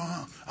 brother,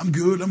 I'm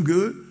good.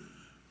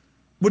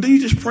 But then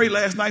you just prayed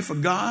last night for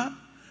God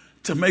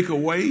to make a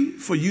way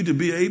for you to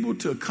be able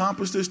to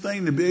accomplish this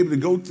thing, to be able to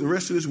go the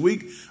rest of this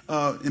week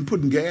and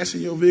putting gas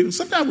in your vehicle.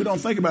 Sometimes we don't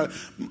think about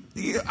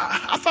it.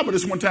 I thought about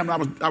this one time. I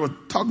was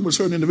talking with a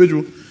certain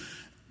individual,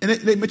 and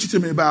they mentioned to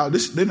me about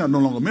this. They're no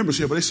longer members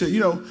here, but they said,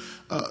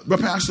 but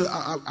Pastor,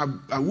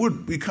 I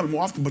would be coming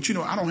more often, but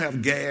I don't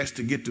have gas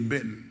to get to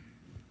Benton.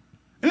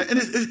 And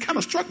it kind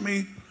of struck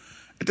me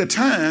at the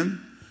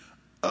time.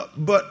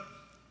 But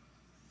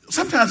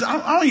sometimes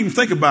I don't even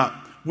think about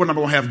when I'm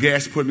going to have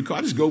gas to put in the car.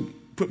 I just go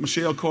put my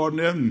Shell card in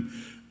there and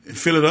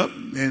fill it up,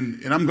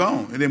 and I'm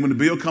gone. And then when the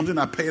bill comes in,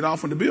 I pay it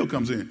off when the bill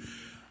comes in.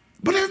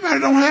 But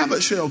everybody don't have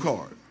a Shell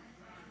card.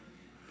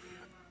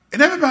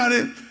 And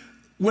everybody,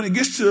 when it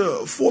gets to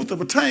a fourth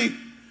of a tank,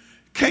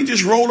 can't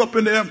just roll up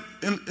in there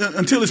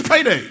until it's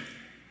payday.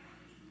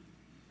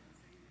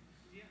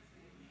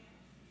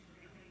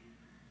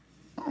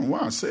 I don't know why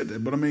I said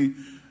that,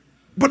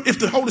 but if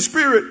the Holy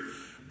Spirit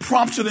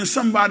prompts it in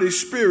somebody's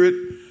spirit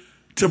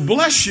to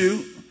bless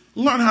you,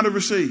 learn how to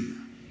receive.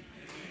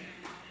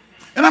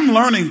 And I'm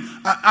learning.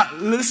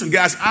 Listen,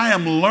 guys, I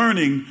am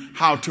learning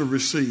how to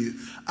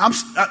receive.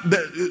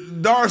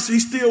 Doris,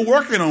 he's still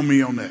working on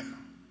me on that.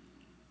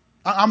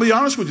 I'll be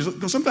honest with you,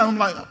 because sometimes I'm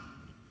like,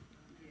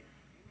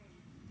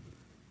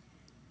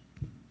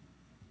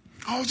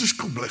 oh, just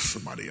go bless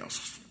somebody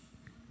else.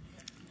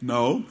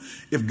 No,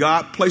 if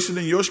God placed it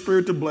in your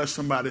spirit to bless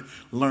somebody,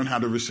 learn how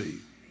to receive.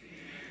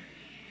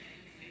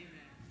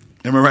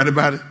 Am I right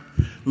about it?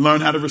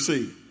 Learn how to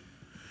receive.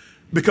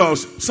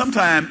 Because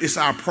sometimes it's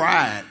our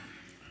pride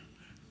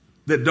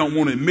that don't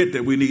want to admit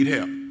that we need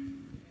help.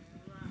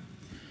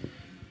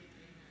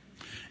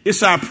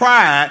 It's our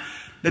pride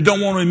that don't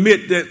want to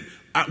admit that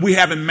we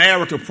having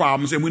marital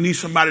problems and we need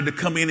somebody to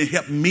come in and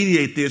help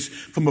mediate this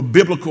from a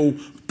biblical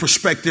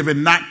perspective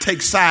and not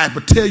take sides,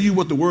 but tell you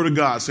what the Word of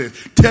God says.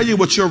 Tell you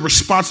what your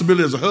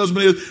responsibility as a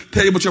husband is.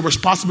 Tell you what your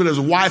responsibility as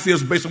a wife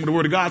is based on what the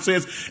Word of God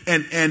says,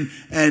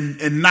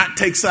 and not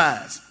take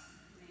sides.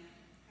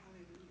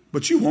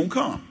 But you won't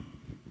come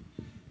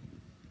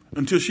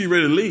until she's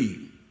ready to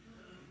leave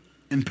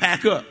and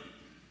pack up.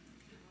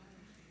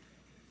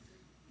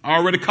 I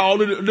already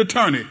called an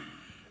attorney,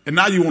 and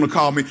now you want to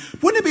call me.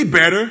 Wouldn't it be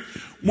better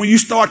when you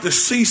start to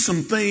see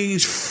some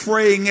things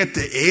fraying at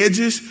the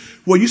edges,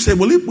 where you say,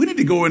 well, we need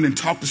to go in and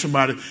talk to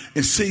somebody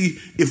and see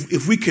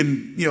if we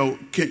can,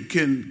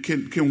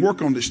 can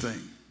work on this thing.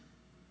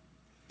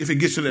 If it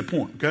gets to that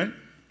point, okay?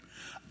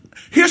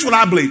 Here's what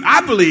I believe.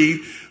 I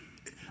believe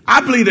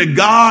that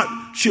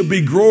God should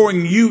be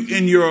growing you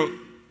in your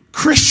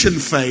Christian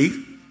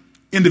faith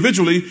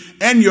individually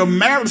and your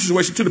marital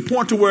situation to the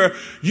point to where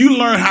you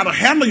learn how to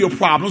handle your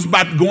problems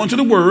by going to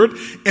the Word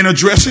and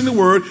addressing the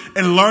Word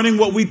and learning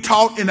what we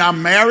taught in our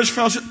marriage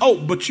fellowship. Oh,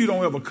 but you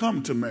don't ever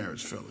come to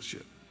marriage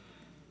fellowship.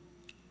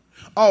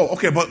 Oh,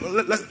 okay, but all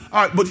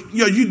right, but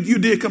you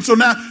did come. So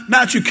now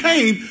that you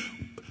came,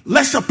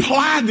 let's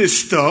apply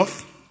this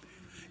stuff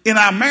in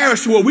our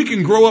marriage to where we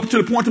can grow up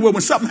to the point to where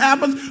when something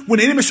happens, when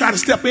the enemy tries to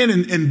step in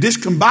and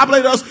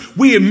discombobulate us,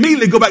 we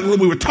immediately go back to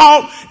what we were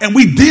taught and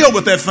we deal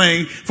with that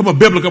thing from a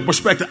biblical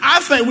perspective. I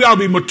think we ought to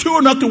be mature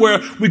enough to where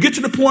we get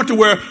to the point to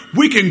where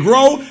we can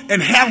grow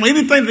and handle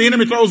anything the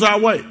enemy throws our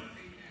way.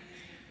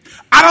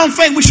 I don't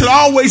think we should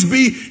always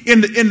be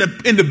in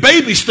the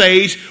baby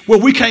stage where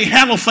we can't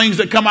handle things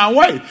that come our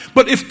way.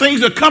 But if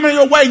things are coming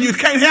your way and you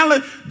can't handle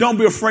it, don't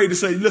be afraid to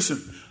say,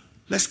 listen,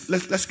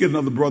 let's get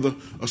another brother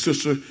or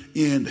sister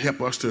in to help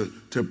us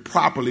to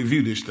properly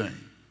view this thing.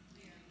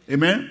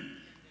 Amen?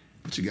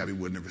 But you got to be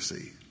willing to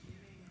receive.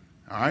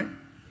 All right?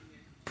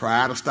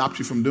 Pride will stop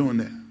you from doing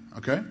that.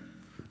 Okay?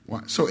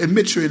 So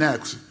admit your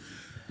inadequacy.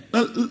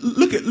 Now,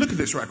 look at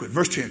this right quick.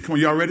 Verse 10. Come on,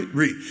 y'all ready?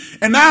 Read.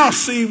 And now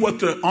see what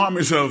the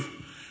armies of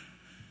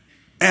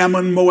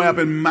Ammon, Moab,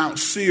 and Mount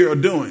Seir are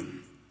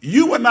doing.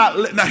 You will not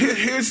let. Now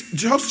here's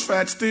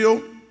Jehoshaphat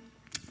still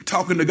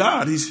talking to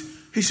God. He's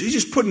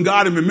just putting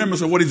God in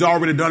remembrance of what he's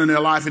already done in their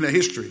life and their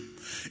history.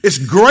 It's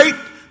great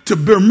to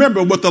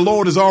remember what the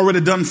Lord has already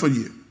done for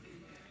you.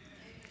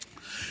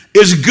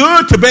 It's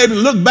good to be able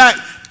to look back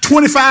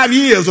 25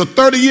 years or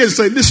 30 years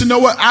and say, listen, you know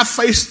what? I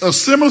faced a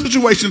similar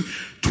situation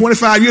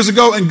 25 years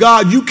ago, and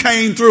God, you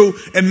came through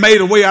and made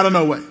a way out of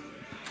no way.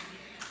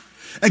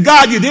 And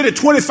God, you did it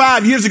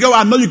 25 years ago.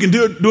 I know you can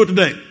do it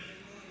today.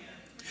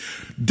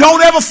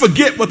 Don't ever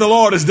forget what the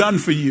Lord has done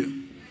for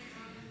you.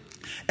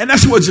 And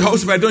that's what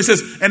Jehoshaphat doing. He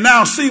says, and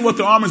now see what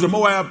the armies of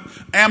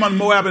Ammon,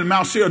 Moab, and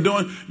Mount Seir are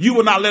doing. You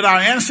will not let our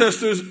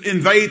ancestors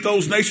invade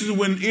those nations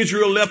when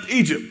Israel left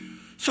Egypt.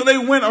 So they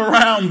went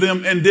around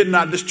them and did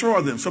not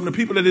destroy them. Some of the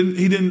people that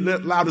he didn't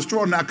allow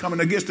destroyed now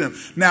coming against them.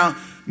 Now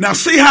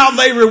see how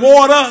they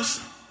reward us.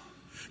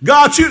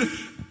 God,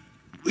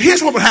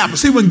 here's what would happen.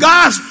 See,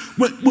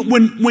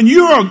 when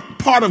you're a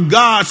part of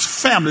God's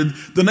family,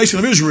 the nation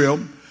of Israel,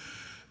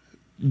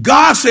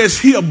 God says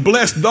he'll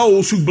bless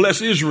those who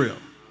bless Israel.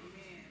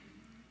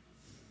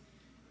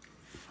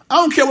 I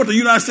don't care what the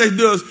United States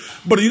does,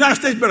 but the United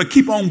States better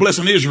keep on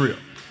blessing Israel.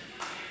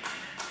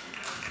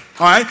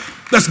 All right?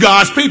 That's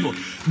God's people.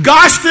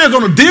 God's still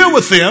going to deal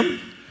with them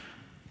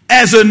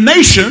as a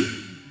nation,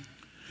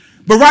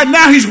 but right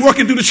now he's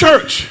working through the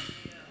church.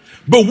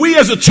 But we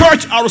as a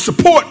church ought to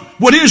support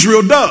what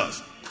Israel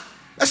does.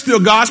 That's still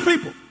God's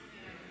people.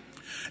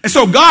 And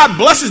so God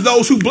blesses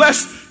those who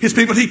bless his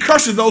people. He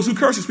curses those who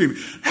curse his people.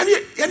 Have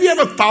you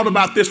ever thought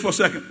about this for a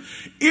second?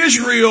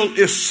 Israel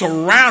is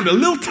surrounded,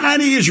 little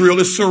tiny Israel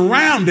is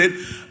surrounded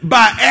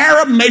by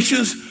Arab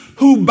nations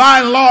who,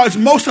 by and large,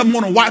 most of them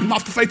want to wipe them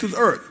off the face of the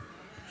earth.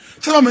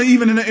 Some of them,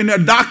 even in their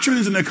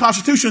doctrines and their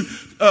constitution,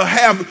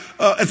 have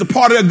as a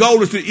part of their goal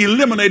is to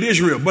eliminate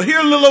Israel. But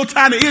here, little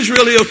tiny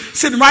Israel is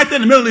sitting right there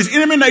in the middle of these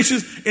enemy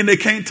nations, and they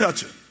can't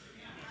touch it.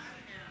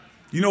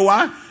 You know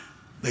why?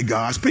 They're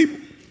God's people.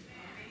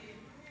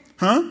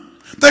 Huh?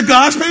 They're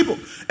God's people.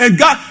 And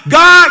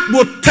God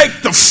will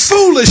take the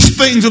foolish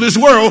things of this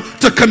world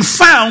to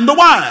confound the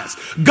wise.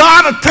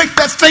 God will take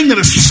that thing that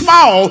is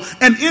small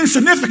and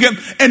insignificant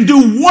and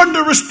do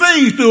wondrous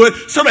things through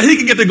it so that he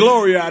can get the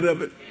glory out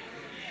of it.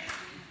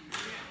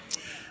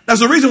 That's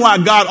the reason why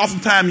God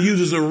oftentimes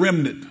uses a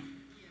remnant.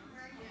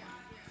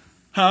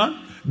 Huh?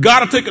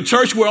 God will take a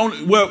church where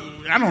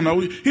I don't know,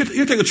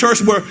 he'll take a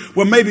church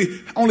where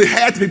maybe only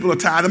half the people are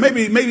tithing,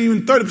 maybe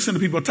even 30%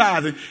 of people are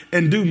tithing,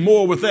 and do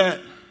more with that.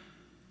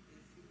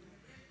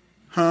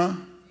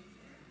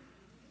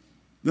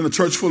 Than a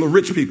church full of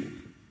rich people.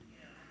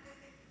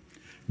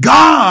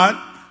 God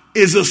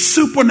is a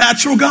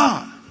supernatural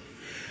God.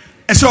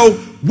 And so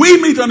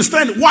we need to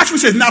understand it. Watch what it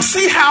says. Now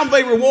see how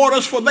they reward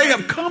us, for they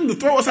have come to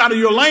throw us out of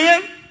your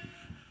land.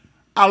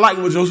 I like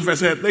what Joseph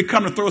said. They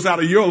come to throw us out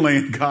of your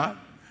land, God,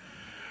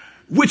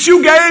 which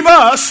you gave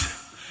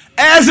us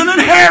as an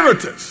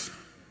inheritance.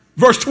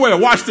 Verse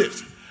 12, watch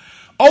this.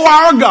 Oh,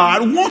 our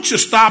God, won't you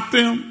stop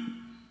them?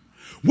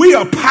 We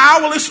are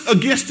powerless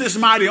against this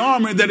mighty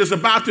army that is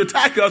about to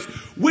attack us.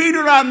 We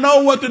do not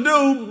know what to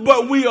do,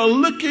 but we are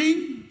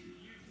looking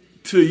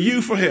to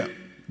you for help.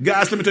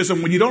 Guys, let me tell you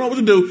something. When you don't know what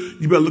to do,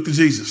 you better look to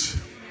Jesus.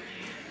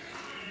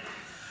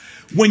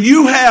 When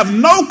you have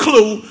no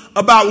clue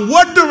about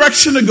what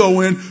direction to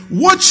go in,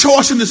 what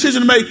choice and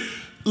decision to make,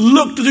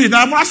 look to Jesus.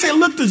 Now, when I say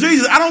look to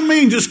Jesus, I don't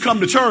mean just come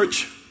to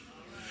church.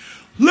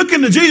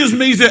 Looking to Jesus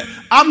means that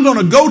I'm going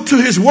to go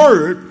to his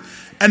word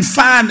and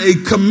find a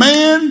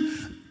command,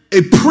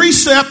 a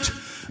precept,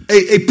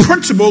 a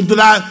principle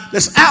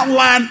that's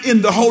outlined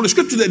in the Holy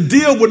Scripture that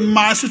deal with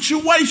my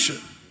situation.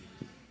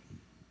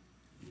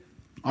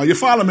 Are you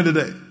following me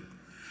today?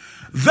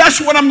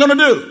 That's what I'm going to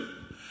do.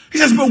 He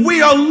says, but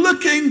we are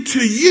looking to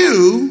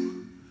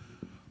you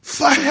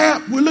for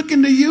help. We're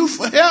looking to you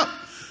for help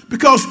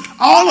because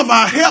all of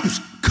our help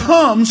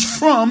comes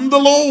from the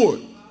Lord.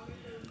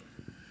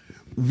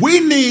 We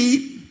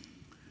need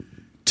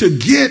to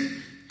get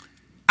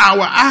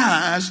our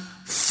eyes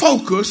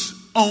focused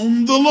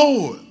on the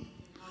Lord.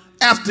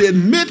 After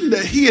admitting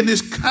that he and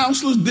his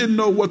counselors didn't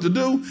know what to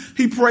do,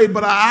 he prayed,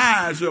 but our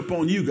eyes are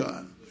upon you,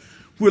 God.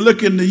 We're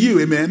looking to you,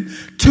 amen.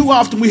 Too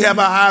often we have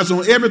our eyes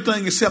on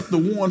everything except the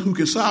one who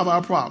can solve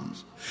our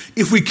problems.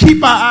 If we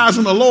keep our eyes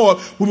on the Lord,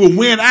 we will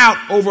win out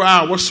over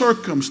our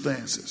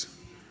circumstances.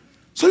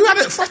 So you got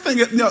to, first thing,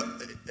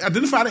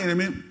 identify the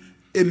enemy,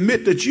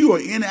 admit that you are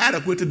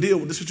inadequate to deal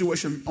with the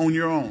situation on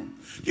your own.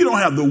 You don't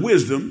have the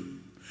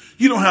wisdom.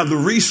 You don't have the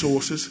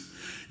resources.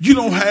 You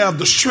don't have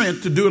the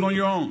strength to do it on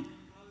your own.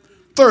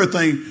 Third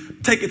thing,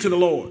 take it to the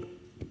Lord.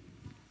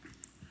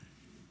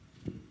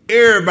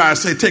 Everybody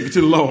say, take it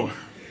to the Lord.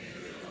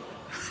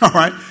 All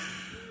right.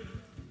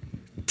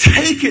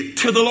 Take it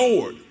to the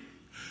Lord.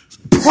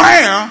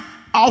 Prayer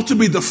ought to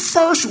be the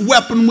first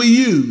weapon we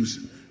use,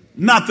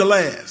 not the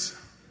last.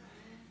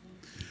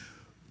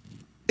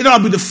 It ought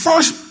to be the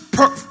first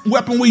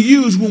weapon we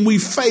use when we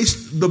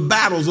face the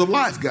battles of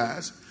life,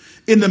 guys.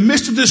 In the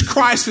midst of this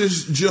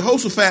crisis,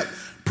 Jehoshaphat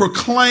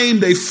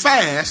proclaimed a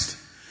fast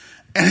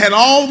and had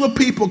all the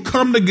people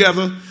come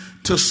together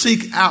to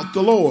seek out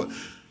the Lord.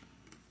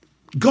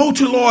 Go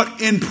to the Lord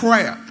in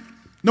prayer.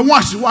 Now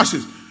watch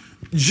this.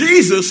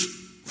 Jesus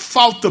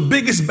fought the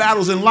biggest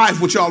battles in life,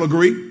 which y'all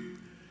agree.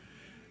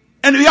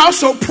 And he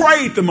also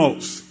prayed the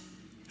most.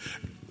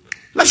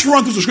 Let's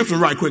run through the scripture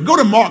right quick. Go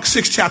to Mark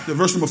 6 chapter,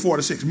 verse number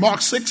 46.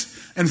 Mark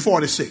 6 and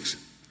 46.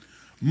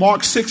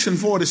 Mark 6 and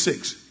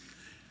 46.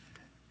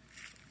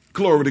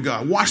 Glory to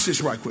God. Watch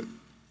this right quick.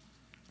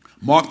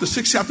 Mark the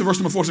 6th chapter, verse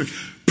number 46.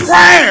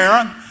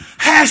 Prayer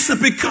has to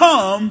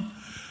become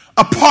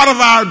a part of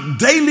our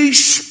daily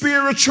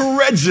spiritual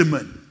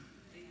regimen.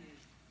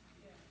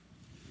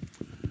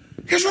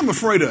 Here's what I'm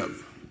afraid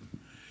of.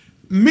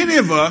 Many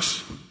of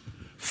us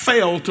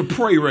fail to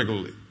pray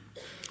regularly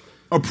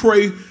or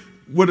pray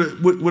with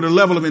a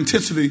level of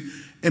intensity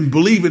and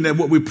believing that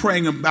what we're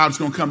praying about is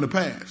going to come to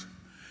pass.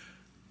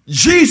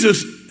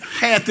 Jesus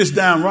had this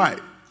down right.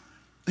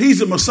 He's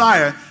the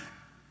Messiah.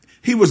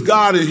 He was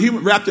God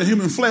and wrapped in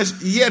human flesh,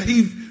 yet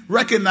he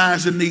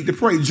recognized the need to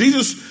pray.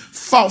 Jesus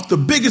fought the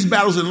biggest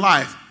battles in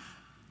life,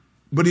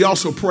 but he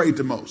also prayed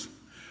the most.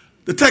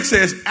 The text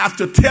says,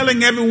 after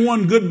telling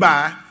everyone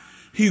goodbye,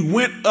 he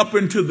went up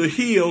into the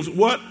hills,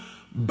 what?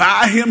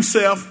 By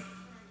himself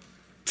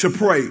to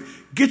pray.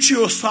 Get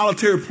you a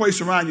solitary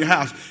place around your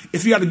house.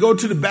 If you got to go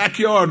to the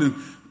backyard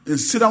and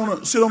sit on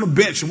a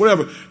bench or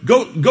whatever,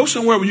 go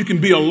somewhere where you can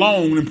be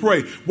alone and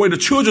pray, where the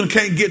children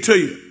can't get to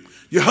you.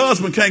 Your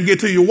husband can't get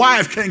to you. Your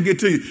wife can't get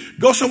to you.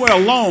 Go somewhere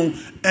alone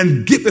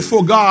and get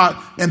before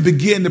God and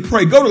begin to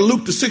pray. Go to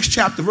Luke, the 6th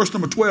chapter, verse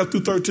number 12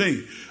 through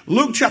 13.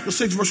 Luke chapter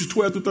 6, verses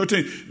 12 through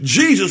 13.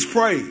 Jesus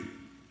prayed.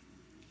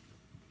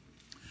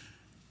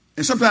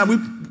 And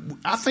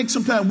I think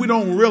sometimes we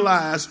don't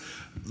realize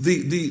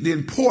the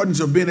importance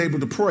of being able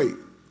to pray.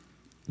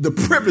 The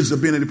privilege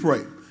of being able to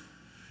pray.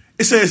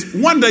 It says,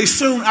 one day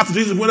soon after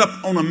Jesus went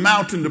up on a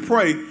mountain to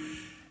pray,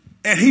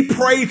 and he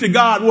prayed to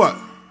God what?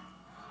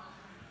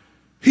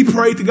 He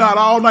prayed to God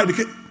all night.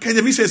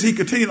 He says he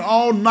continued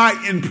all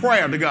night in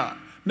prayer to God.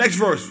 Next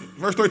verse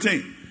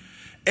 13.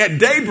 At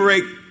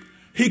daybreak,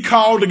 he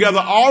called together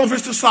all of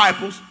his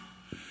disciples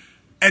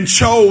and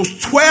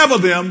chose 12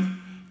 of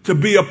them to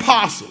be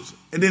apostles.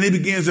 And then he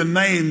begins to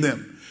name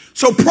them.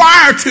 So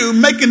prior to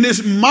making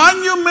this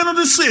monumental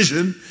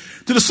decision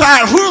to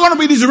decide who are going to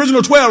be these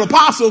original 12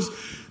 apostles,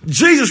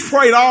 Jesus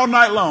prayed all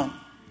night long.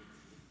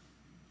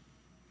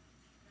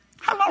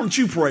 How long did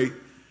you pray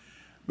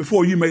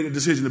before you made a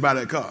decision to buy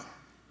that car?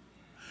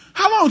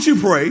 How long did you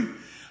pray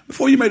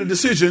before you made a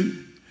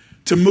decision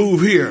to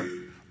move here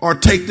or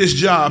take this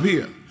job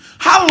here?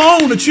 How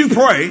long did you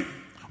pray,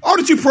 or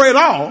did you pray at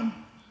all,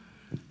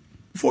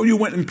 before you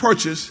went and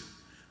purchased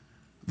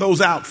those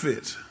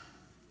outfits?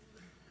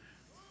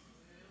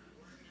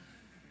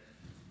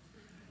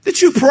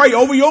 Did you pray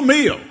over your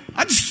meal?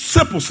 I just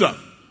simple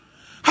stuff.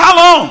 How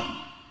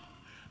long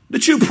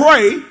did you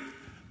pray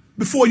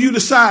before you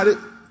decided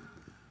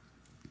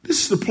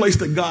this is the place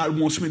that God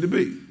wants me to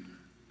be?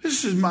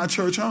 This is my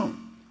church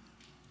home.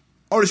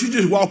 Or did you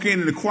just walk in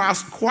and the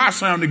choir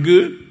sounded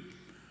good,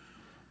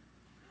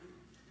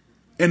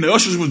 and the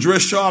ushers were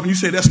dressed sharp, and you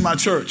say, that's my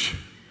church?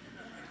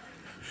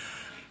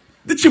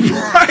 Did you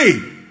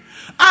pray?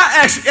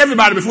 I ask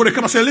everybody before they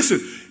come, I say, listen,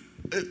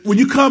 when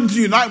you come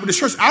to unite with the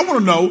church, I want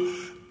to know,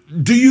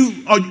 do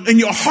you, in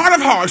your heart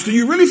of hearts, do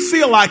you really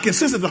feel like and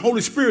sense that the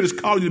Holy Spirit is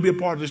calling you to be a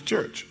part of this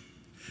church?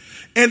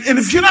 And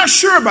if you're not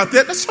sure about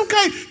that, that's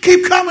okay.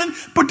 Keep coming,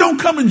 but don't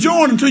come and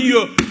join until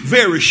you're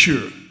very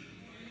sure.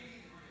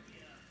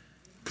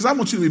 Because I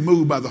want you to be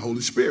moved by the Holy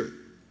Spirit.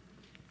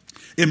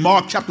 In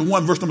Mark chapter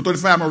 1, verse number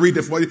 35, I'm going to read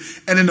that for you.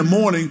 And in the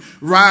morning,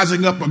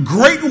 rising up a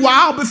great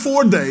while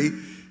before day,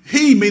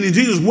 he, meaning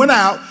Jesus, went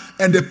out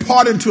and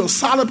departed into a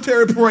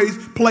solitary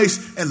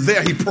place, and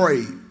there he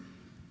prayed.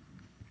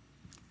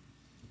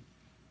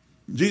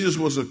 Jesus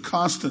was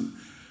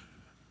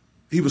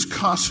he was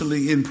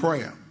constantly in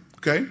prayer.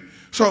 Okay?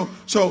 So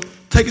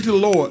take it to the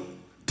Lord.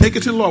 Take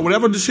it to the Lord.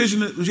 Whatever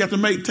decision that you have to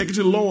make, take it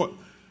to the Lord.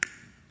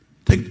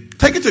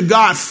 Take it to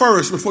God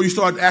first before you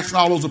start asking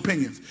all those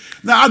opinions.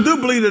 Now, I do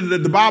believe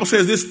that the Bible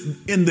says this,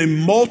 in the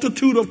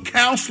multitude of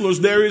counselors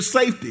there is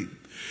safety.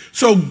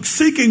 So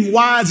seeking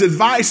wise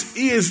advice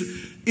is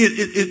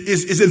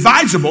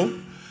advisable,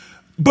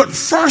 but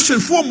first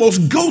and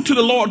foremost, go to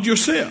the Lord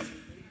yourself.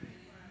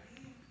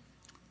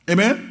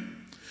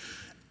 Amen?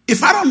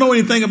 If I don't know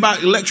anything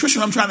about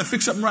electrician, I'm trying to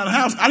fix something around the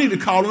house, I need to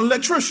call an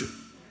electrician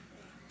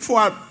before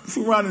I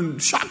fool around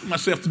and shock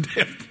myself to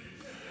death.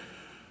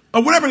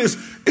 Or whatever it is,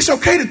 it's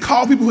okay to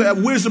call people who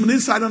have wisdom and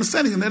insight and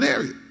understanding in that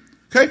area.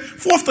 Okay?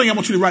 Fourth thing I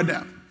want you to write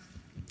down.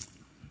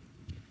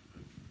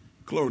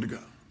 Glory to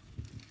God.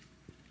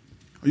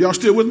 Are y'all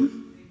still with me?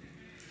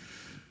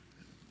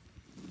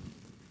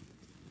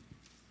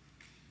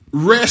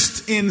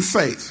 Rest in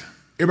faith.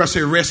 Everybody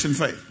say rest in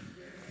faith.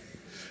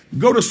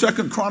 Go to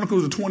 2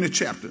 Chronicles, the 20th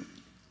chapter.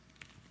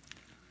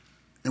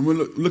 And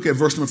we'll look at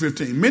verse number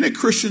 15. Many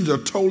Christians are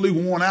totally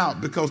worn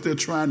out because they're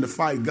trying to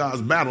fight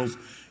God's battles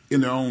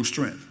in their own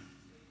strength.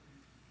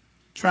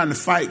 Trying to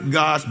fight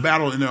God's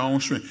battle in their own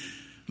strength.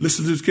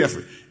 Listen to this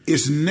carefully.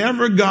 It's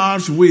never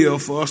God's will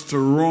for us to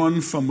run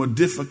from a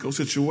difficult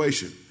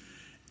situation.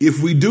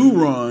 If we do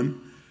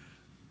run,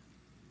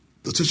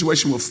 the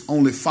situation will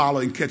only follow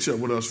and catch up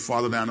with us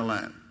farther down the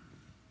line.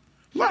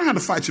 Learn how to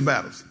fight your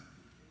battles.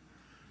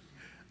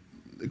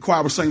 The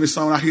choir was singing this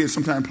song. I hear it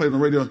sometimes played on the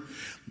radio.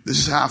 This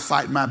is how I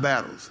fight my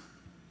battles.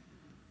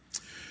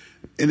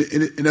 And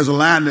there's a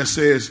line that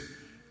says,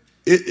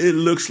 it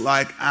looks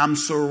like I'm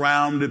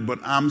surrounded, but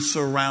I'm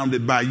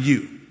surrounded by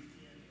you.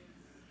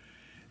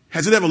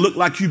 Has it ever looked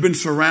like you've been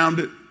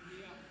surrounded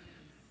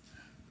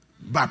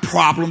by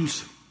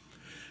problems?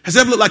 Has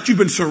it ever looked like you've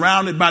been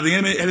surrounded by the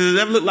enemy? Has it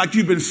ever looked like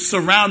you've been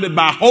surrounded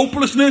by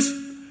hopelessness?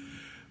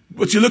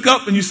 But you look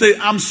up and you say,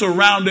 I'm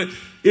surrounded.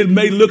 It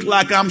may look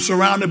like I'm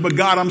surrounded, but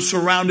God, I'm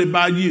surrounded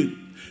by you.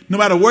 No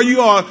matter where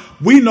you are,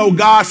 we know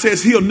God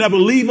says he'll never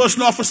leave us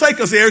nor forsake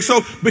us, Eric.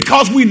 So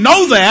because we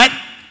know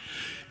that,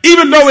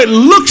 even though it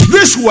looks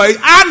this way,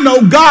 I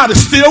know God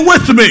is still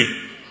with me.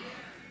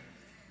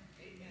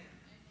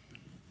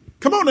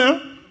 Come on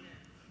now.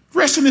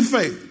 Resting in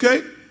faith,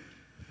 okay?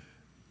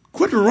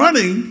 Quit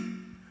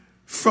running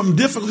from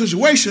difficult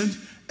situations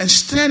and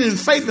stand in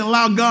faith and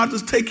allow God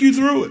to take you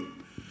through it.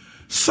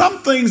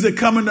 Some things that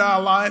come into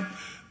our life,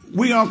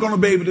 we aren't going to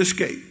be able to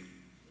escape.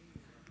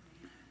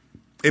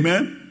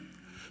 Amen?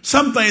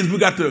 Some things we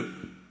got to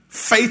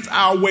faith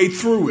our way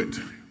through it.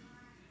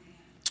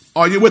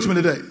 Are you with me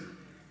today?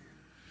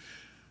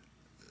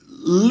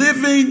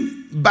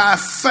 Living by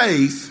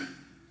faith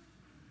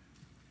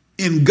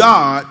in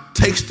God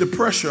takes the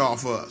pressure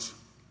off us.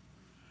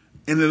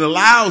 And it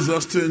allows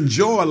us to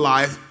enjoy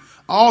life,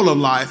 all of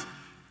life,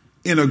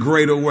 in a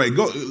greater way.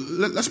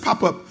 Let's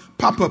pop up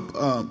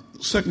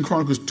 2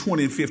 Chronicles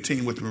 20 and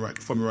 15 with me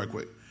right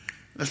quick.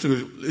 Let's look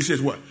at it. It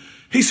says what?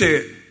 He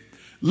said,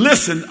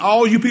 listen,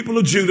 all you people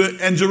of Judah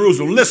and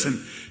Jerusalem.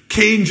 Listen,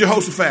 King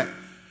Jehoshaphat,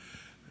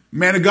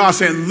 man of God,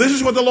 saying, this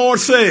is what the Lord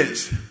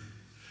says.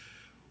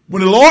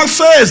 When the Lord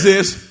says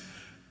this,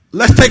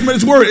 let's take him at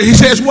his word. He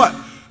says what?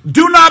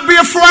 Do not be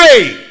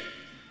afraid.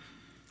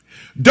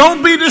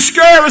 Don't be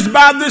discouraged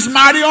by this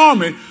mighty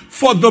army,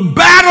 for the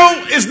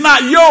battle is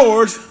not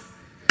yours,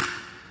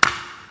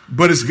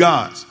 but it's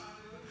God's.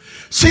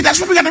 See, that's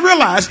what we got to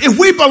realize. If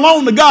we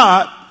belong to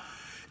God,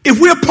 if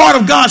we're part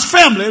of God's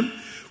family,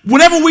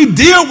 whenever we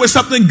deal with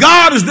something,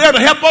 God is there to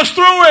help us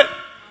through it.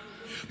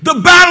 The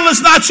battle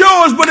is not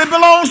yours, but it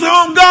belongs to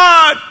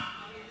God.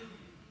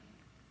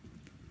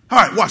 All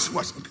right, watch.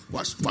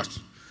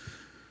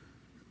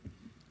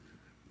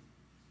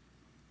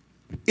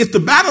 If the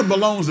battle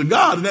belongs to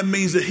God, that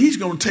means that he's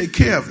going to take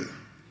care of it.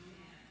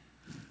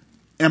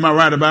 Am I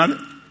right about it?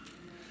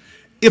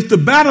 If the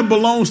battle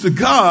belongs to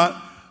God,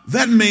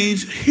 that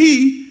means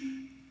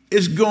he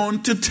is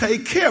going to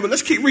take care of it.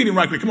 Let's keep reading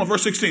right quick. Come on,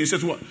 verse 16. It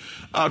says what?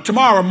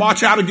 Tomorrow,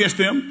 march out against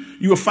them.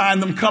 You will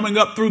find them coming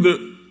up through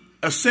the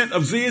ascent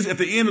of Ziz at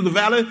the end of the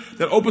valley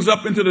that opens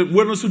up into the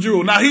wilderness of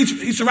Jerusalem. Now,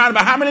 he's surrounded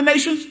by how many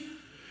nations?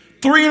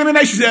 3 enemy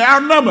nations. They're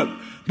outnumbered.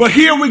 But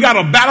here we got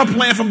a battle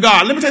plan from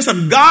God. Let me tell you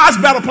something. God's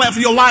battle plan for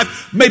your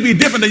life may be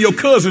different than your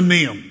cousin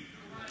them.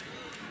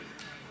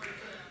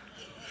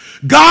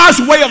 God's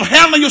way of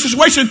handling your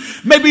situation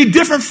may be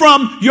different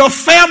from your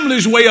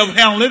family's way of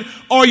handling it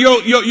or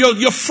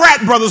your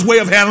frat brother's way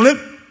of handling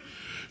it.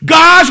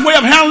 God's way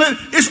of handling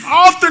it is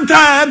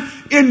oftentimes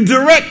in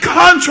direct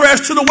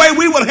contrast to the way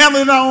we would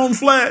handle it in our own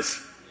flesh.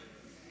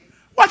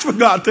 Watch what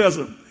God tells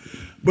him.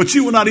 But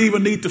you will not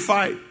even need to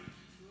fight.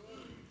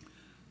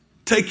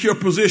 Take your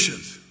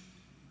positions.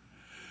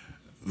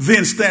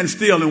 Then stand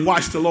still and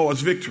watch the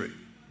Lord's victory.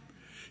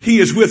 He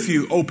is with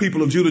you, O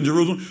people of Judah and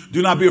Jerusalem.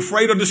 Do not be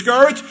afraid or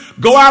discouraged.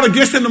 Go out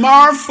against them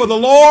tomorrow, for the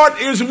Lord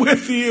is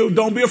with you.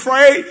 Don't be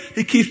afraid.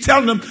 He keeps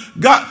telling them,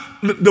 God,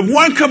 the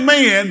one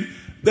command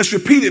that's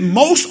repeated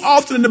most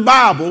often in the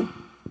Bible,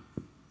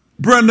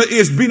 Brenda,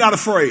 is be not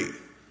afraid.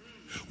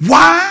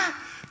 Why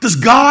does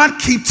God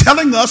keep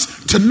telling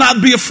us to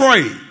not be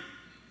afraid?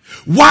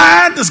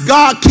 Why does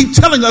God keep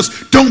telling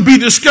us don't be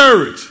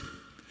discouraged?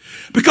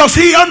 Because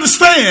he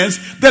understands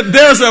that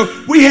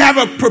we have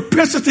a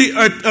propensity,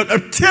 a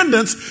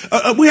tendency,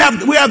 we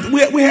have the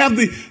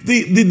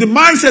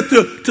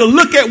mindset to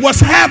look at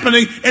what's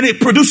happening, and it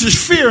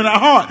produces fear in our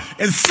heart.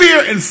 And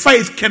fear and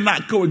faith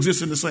cannot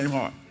coexist in the same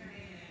heart.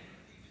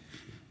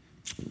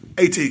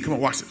 18, come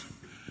on, watch this.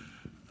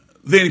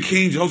 Then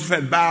King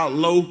Jehoshaphat bowed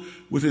low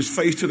with his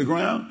face to the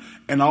ground,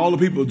 and all the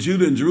people of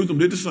Judah and Jerusalem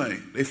did the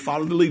same. They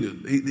followed the leader.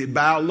 They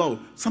bowed low.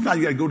 Sometimes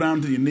you got to go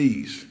down to your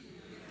knees.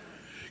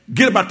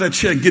 Get up out that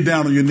chair and get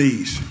down on your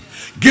knees.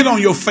 Get on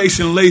your face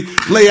and lay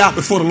out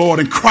before the Lord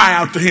and cry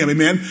out to him.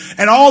 Amen.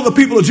 And all the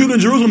people of Judah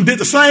and Jerusalem did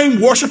the same,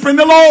 worshiping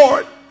the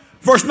Lord.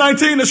 Verse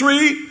 19, let's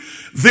read.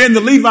 Then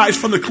the Levites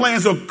from the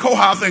clans of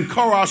Kohath and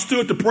Korah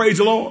stood to praise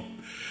the Lord,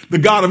 the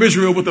God of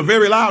Israel, with a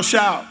very loud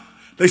shout.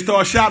 They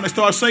started shouting, they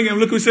started singing.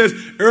 Look what it says.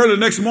 Early the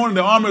next morning,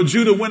 the army of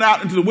Judah went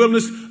out into the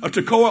wilderness of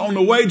Tekoa. On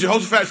the way,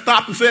 Jehoshaphat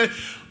stopped and said,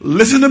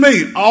 listen to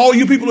me, all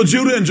you people of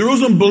Judah and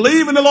Jerusalem,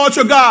 believe in the Lord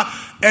your God,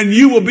 and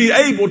you will be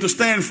able to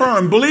stand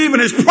firm. Believe in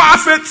his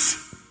prophets,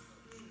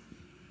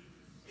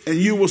 and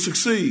you will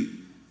succeed.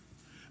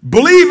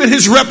 Believe in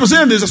his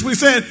representatives, that's what he's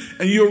saying,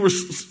 and you will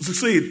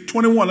succeed.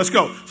 21, let's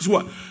go. This is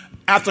what?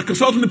 After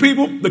consulting the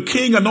people, the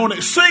king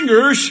anointed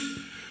singers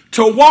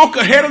to walk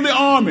ahead of the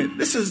army.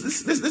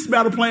 This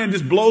battle plan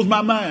just blows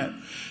my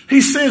mind.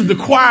 He sends the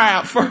choir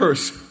out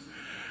first.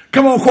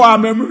 Come on, choir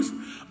members.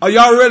 Are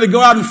y'all ready to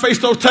go out and face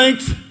those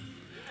tanks?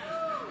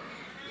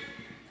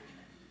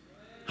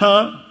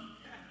 Huh?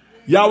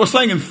 Y'all were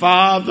singing,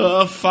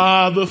 Father,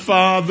 Father,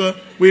 Father,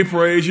 we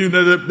praise you.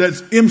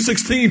 That's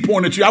M16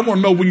 pointing at you. I want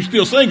to know when you're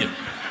still singing.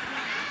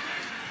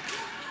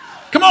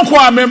 Come on,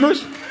 choir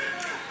members.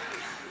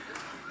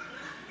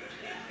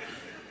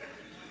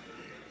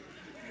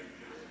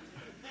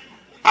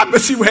 I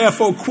bet you would have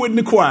folk quitting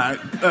the choir.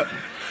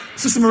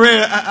 Sister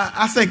Maria,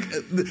 I think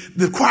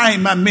the choir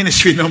ain't my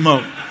ministry no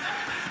more.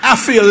 I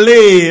feel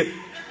led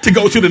to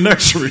go to the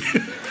nursery.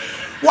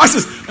 Watch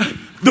this.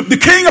 The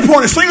king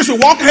appointed singers to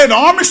walk ahead of the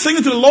army,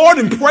 singing to the Lord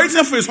and praising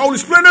him for his holy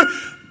splendor.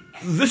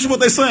 This is what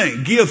they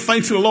sing. Give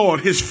thanks to the Lord.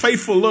 His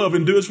faithful love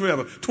endures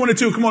forever.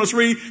 22, come on, let's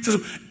read. It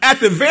says,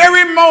 at the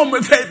very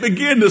moment they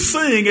begin to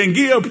sing and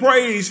give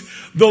praise,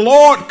 the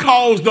Lord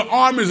caused the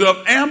armies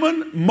of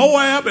Ammon,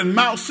 Moab, and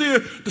Mount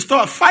Seir to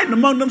start fighting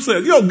among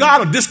themselves. Your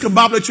God will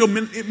discombobulate your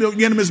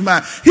enemy's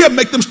mind. He'll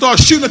make them start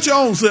shooting at your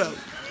own self.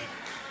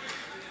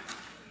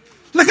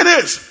 Look at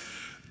this.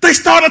 They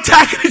start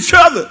attacking each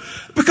other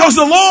because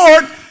the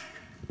Lord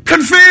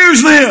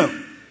confused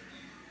them.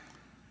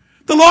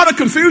 The Lord will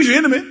confuse your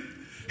enemy.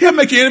 He'll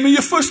make your enemy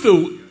your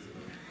footstool.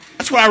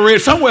 That's what I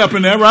read somewhere up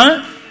in there,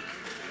 right?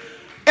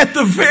 At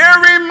the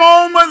very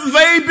moment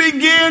they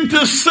begin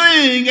to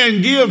sing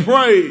and give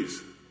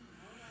praise.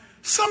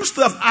 Some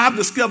stuff I've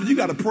discovered you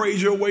got to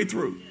praise your way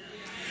through.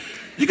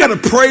 You got to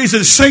praise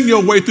and sing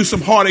your way through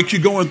some heartache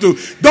you're going through.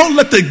 Don't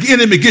let the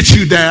enemy get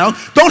you down.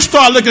 Don't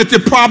start looking at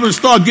your problems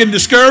and start getting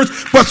discouraged.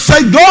 But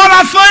say, God,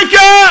 I thank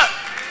you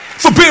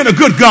for being a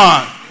good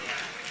God.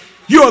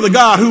 You are the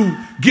God who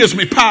gives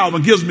me power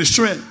and gives me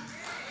strength.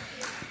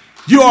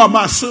 You are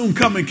my soon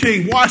coming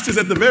king. Watch this.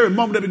 At the very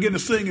moment they begin to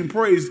sing and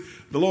praise,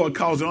 the Lord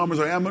caused the armies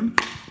of Ammon,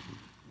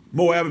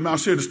 Moab, and Mount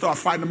Seir to start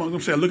fighting among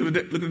themselves. Look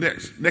at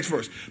the next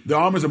verse. The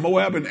armies of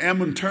Moab and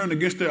Ammon turned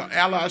against their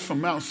allies from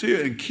Mount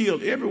Seir and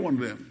killed every one of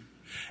them.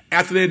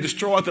 After they had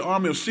destroyed the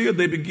army of Seir,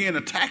 they began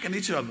attacking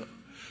each other.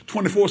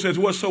 24 says,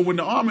 well, so when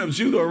the army of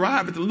Judah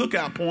arrived at the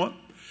lookout point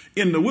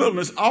in the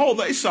wilderness, all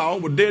they saw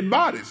were dead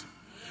bodies.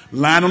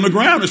 lying on the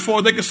ground as far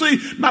as they could see.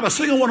 Not a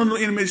single one of the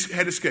enemies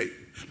had escaped.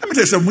 Let me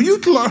tell you something. When you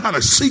learn how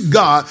to seek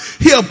God,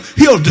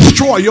 he'll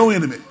destroy your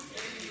enemy.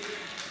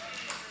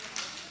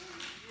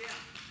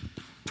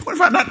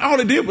 25, not all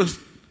they did was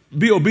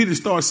be obedient and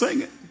start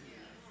singing.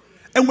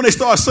 And when they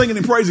start singing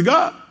and praising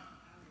God,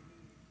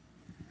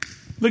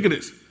 look at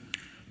this.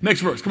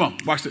 Next verse. Come on,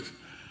 watch this.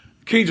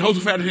 King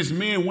Jehoshaphat and his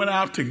men went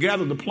out to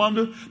gather the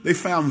plunder. They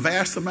found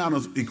vast amount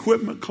of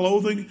equipment,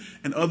 clothing,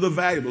 and other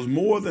valuables,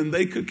 more than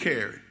they could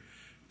carry.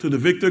 To the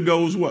victor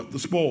goes what? The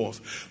spoils.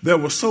 There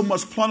was so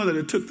much plunder that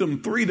it took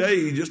them 3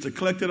 days just to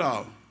collect it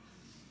all.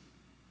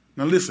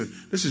 Now listen,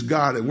 this is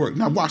God at work.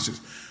 Now watch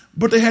this.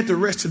 But they had to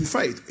rest in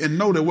faith and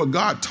know that what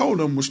God told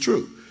them was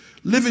true.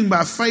 Living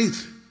by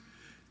faith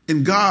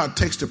in God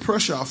takes the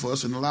pressure off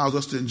us and allows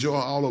us to enjoy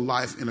all of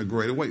life in a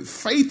greater way.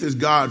 Faith is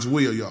God's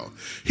will, y'all.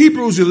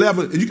 Hebrews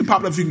 11, and you can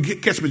pop it up if you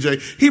can catch me, Jay.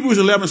 Hebrews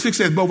 11:6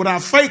 says, but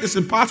without faith it's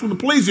impossible to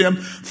please him,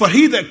 for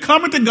he that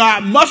cometh to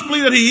God must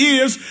believe that he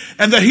is,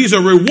 and that he's a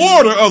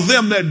rewarder of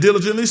them that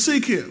diligently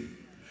seek him.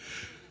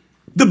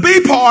 The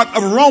B part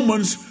of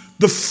Romans,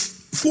 the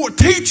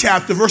 14th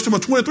chapter, verse number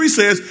 23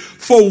 says,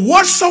 for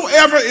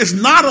whatsoever is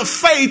not of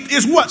faith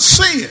is what?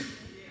 Sin.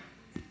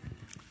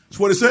 That's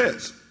what it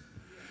says.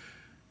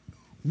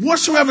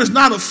 Whatsoever is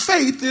not of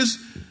faith is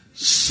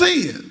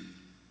sin.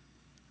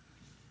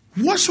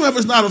 Whatsoever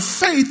is not of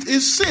faith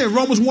is sin.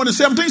 Romans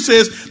 1:17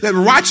 says that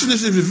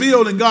righteousness is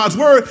revealed in God's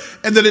word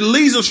and that it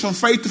leads us from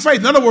faith to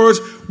faith. In other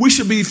words, we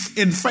should be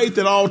in faith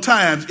at all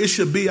times. It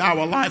should be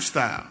our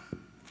lifestyle.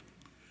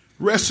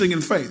 Resting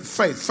in faith.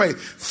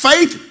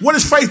 Faith. What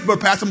is faith,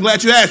 Brother Pastor? I'm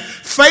glad you asked.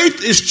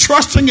 Faith is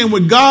trusting in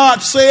what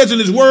God says in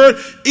his word,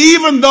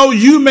 even though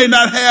you may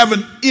not have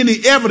any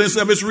evidence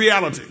of its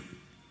reality.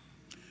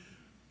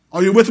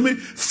 Are you with me?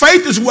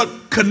 Faith is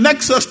what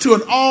connects us to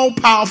an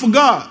all-powerful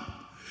God.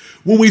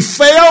 When we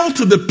fail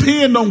to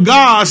depend on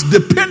God's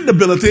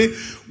dependability,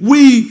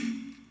 we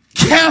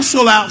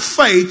cancel out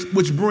faith,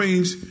 which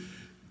brings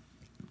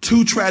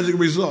two tragic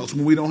results.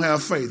 When we don't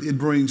have faith, it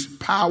brings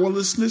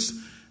powerlessness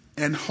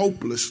and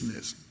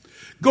hopelessness.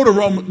 Go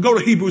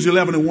to Hebrews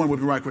 11:1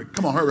 with me right quick.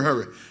 Come on,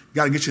 hurry.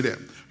 Got to get you there.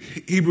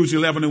 Hebrews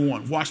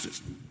 11:1. Watch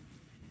this.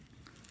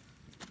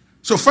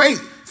 So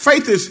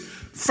faith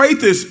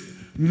is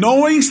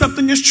knowing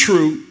something is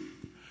true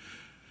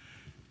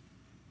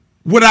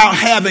without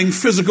having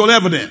physical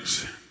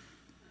evidence.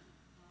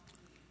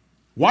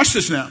 Watch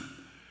this now.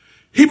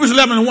 Hebrews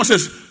 11:1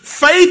 says,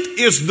 faith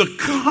is the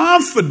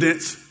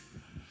confidence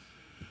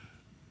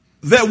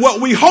that what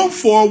we hope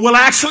for will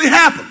actually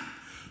happen.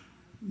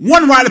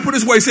 One writer put it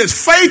this way, he says,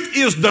 faith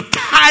is the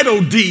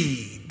title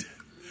deed.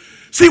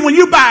 See, when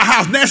you buy a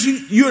house, Nancy,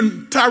 you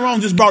and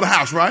Tyrone just bought a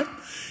house, right?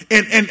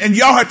 And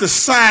y'all had to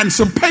sign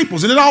some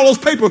papers. And in all those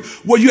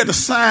papers, you had to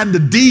sign the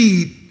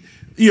deed,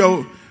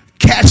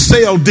 cash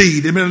sale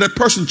deed. I mean, that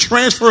person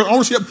transferred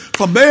ownership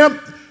from them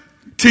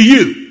to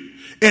you.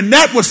 And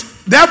that was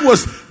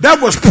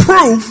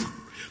proof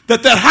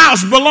that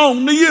house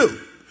belonged to you.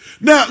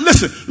 Now,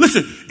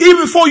 listen,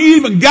 even before you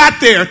even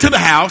got there to the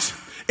house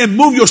and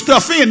move your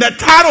stuff in, that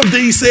title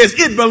deed says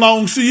it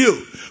belongs to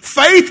you.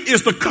 Faith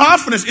is the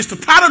confidence, it's the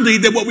title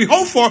deed that what we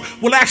hope for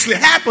will actually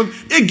happen.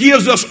 It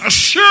gives us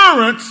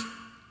assurance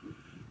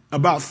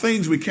about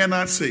things we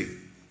cannot see.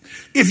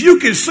 If you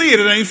can see it,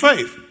 it ain't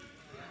faith.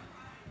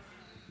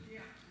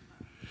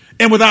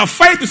 And without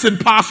faith, it's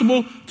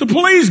impossible to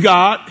please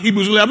God.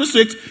 Hebrews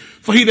 11:6,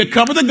 for he that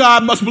cometh to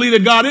God must believe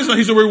that God is, and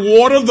he's a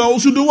rewarder of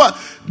those who do what?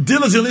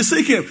 Diligently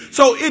seek him.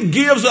 So it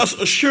gives us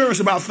assurance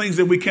about things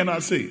that we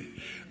cannot see.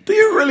 Do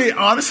you really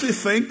honestly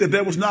think that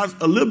there was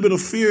not a little bit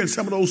of fear in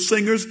some of those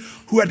singers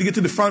who had to get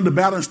to the front of the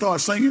battle and start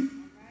singing?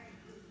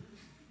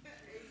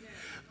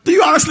 Do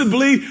you honestly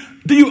believe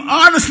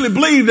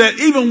that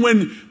even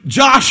when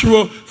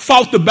Joshua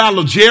fought the battle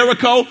of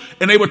Jericho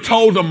and they were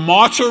told to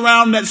march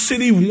around that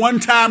city one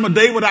time a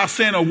day without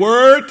saying a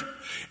word,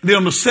 and then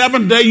on the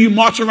seventh day you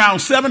march around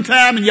 7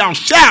 times and y'all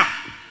shout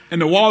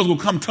and the walls will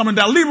come tumbling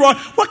down? Leroy,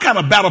 what kind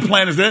of battle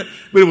plan is that?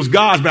 But it was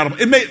God's battle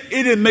plan. It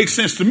didn't make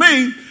sense to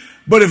me.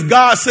 But if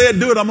God said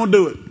do it, I'm going to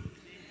do it.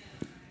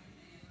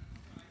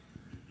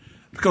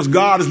 Because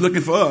God is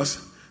looking for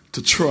us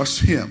to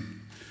trust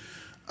him.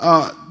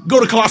 Go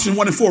to Colossians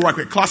 1:4 right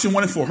quick. Colossians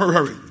 1:4.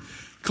 Hurry.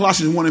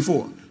 Colossians 1:4.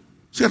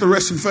 So you have to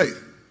rest in faith.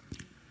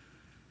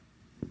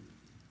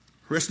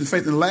 Rest in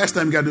faith. And the last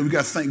thing we got to do, we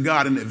got to thank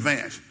God in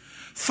advance.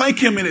 Thank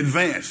him in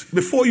advance.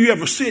 Before you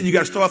ever see it, you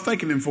got to start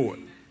thanking him for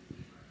it.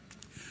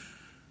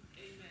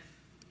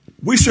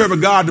 We serve a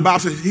God, the Bible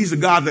says he's a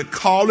God that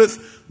calleth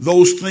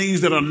those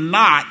things that are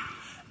not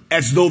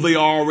as though they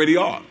already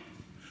are.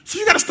 So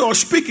you got to start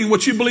speaking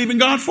what you believe in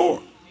God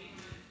for.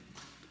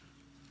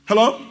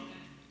 Hello?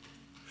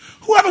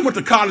 Whoever went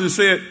to college and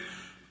said,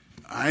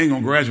 I ain't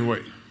going to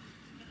graduate.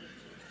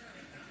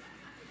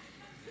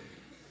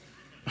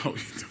 Oh,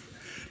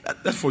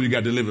 that's before you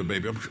got delivered,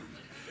 baby.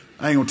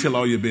 I ain't going to tell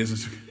all your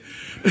business.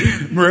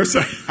 Maria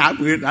said, I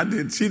did.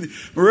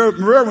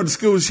 Maria went to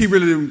school. She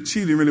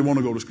didn't really want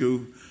to go to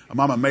school. Her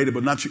mama made it,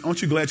 but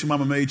aren't you glad your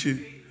mama made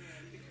you?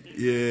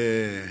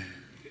 Yeah.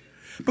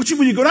 But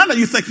when you go down there,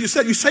 you say to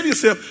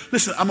yourself,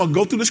 listen, I'm going to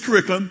go through this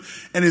curriculum,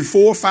 and in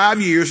 4 or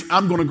 5 years,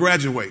 I'm going to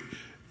graduate.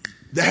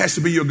 That has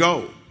to be your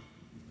goal.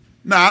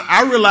 Now,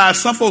 I realize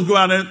some folks go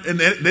out there and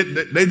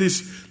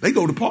they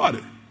go to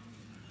party.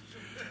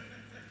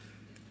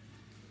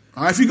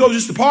 All right, if you go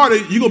just to party,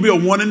 you're going to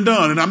be a one and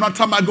done. And I'm not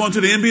talking about going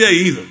to the NBA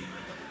either.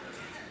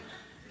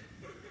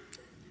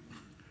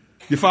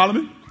 You follow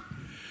me?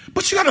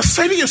 But you got to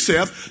say to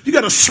yourself, you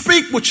got to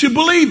speak what you're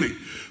believing.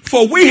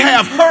 For we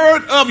have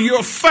heard of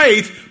your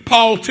faith,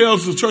 Paul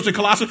tells the church in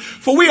Colossae,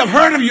 for we have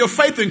heard of your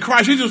faith in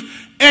Christ Jesus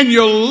and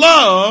your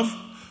love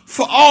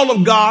for all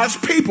of God's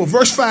people.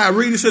 Verse 5,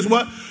 read, it says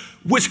what?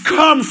 Which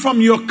comes from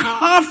your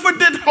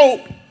confident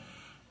hope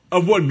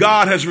of what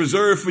God has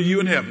reserved for you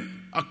in heaven.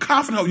 A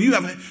confident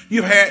hope.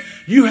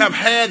 You have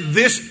had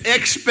this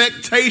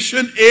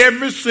expectation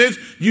ever since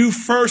you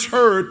first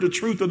heard the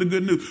truth of the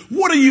good news.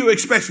 What are you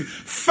expecting?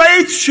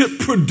 Faith should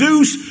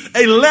produce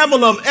a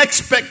level of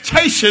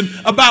expectation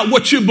about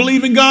what you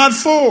believe in God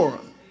for.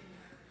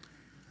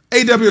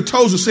 A.W.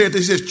 Tozer said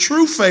this. He says,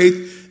 true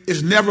faith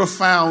is never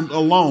found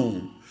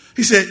alone.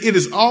 He said, it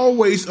is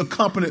always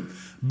accompanied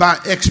by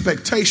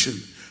expectation.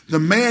 The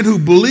man who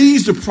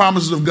believes the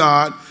promises of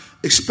God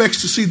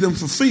expects to see them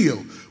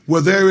fulfilled.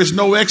 Where there is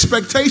no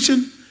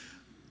expectation,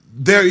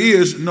 there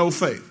is no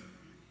faith.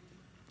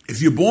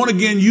 If you're born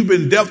again, you've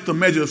been dealt the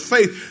measure of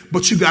faith,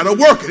 but you got to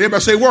work it.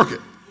 Everybody say work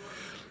it.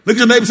 Look at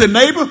your neighbor and say,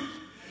 neighbor,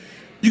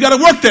 you got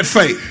to work that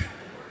faith.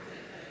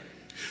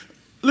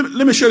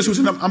 Let me share this with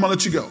you. I'm going to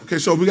let you go. Okay,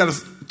 so we got to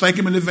thank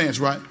him in advance,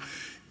 right?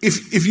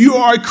 If you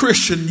are a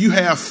Christian, you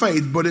have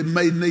faith, but it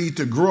may need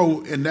to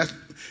grow, and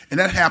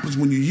that happens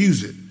when you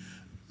use it.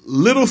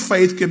 Little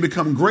faith can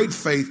become great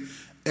faith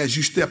as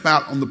you step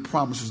out on the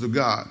promises of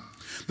God.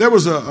 There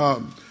was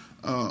a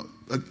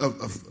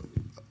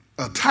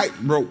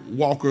tightrope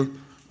walker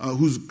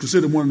who's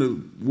considered one of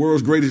the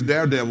world's greatest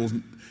daredevils.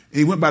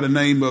 He went by the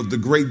name of the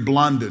Great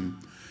Blondin.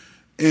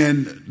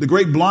 And the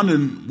Great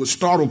Blondin would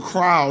startle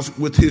crowds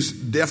with his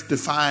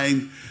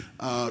death-defying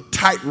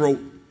tightrope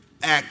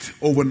act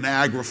over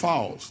Niagara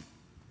Falls.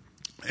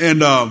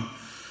 And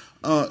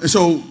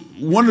so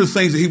one of the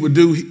things that he would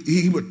do,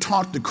 he would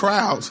taunt the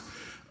crowds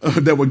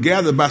that were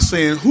gathered by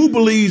saying, who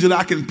believes that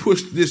I can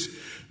push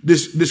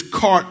this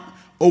cart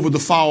over the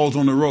falls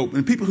on the rope?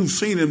 And people who've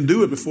seen him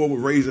do it before would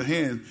raise their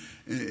hand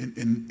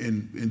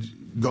and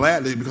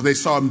gladly, because they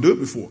saw him do it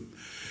before.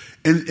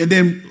 And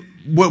then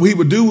what he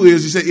would do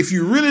is he said, if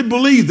you really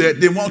believe that,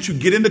 then why don't you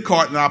get in the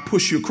cart and I'll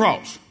push you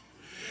across.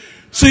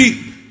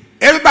 See,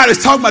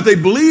 everybody's talking about they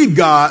believe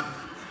God,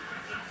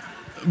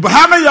 but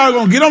how many of y'all are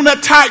going to get on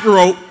that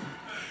tightrope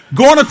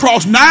going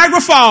across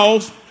Niagara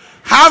Falls,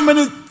 how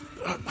many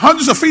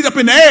hundreds of feet up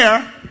in the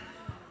air?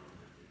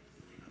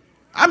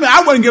 I mean,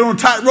 I wouldn't get on a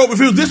tightrope if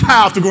it was this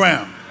high off the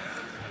ground.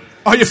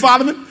 Are you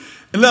following me?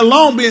 And let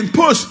alone being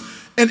pushed.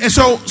 And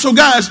so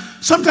guys,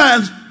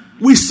 sometimes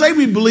we say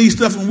we believe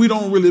stuff and we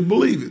don't really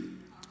believe it.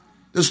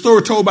 There's a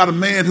story told about a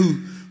man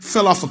who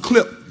fell off a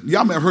cliff.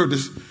 Y'all may have heard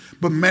this,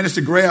 but managed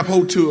to grab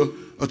hold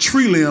to a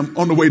tree limb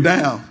on the way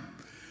down.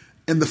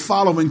 And the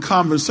following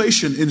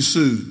conversation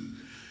ensued.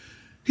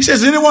 He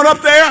says, anyone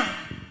up there?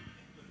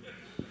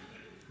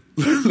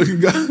 Look at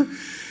God.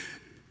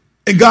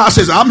 And God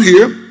says, I'm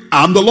here.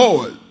 I'm the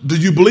Lord. Do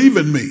you believe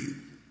in me?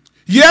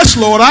 Yes,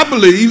 Lord, I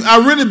believe.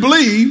 I really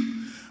believe,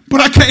 but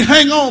I can't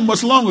hang on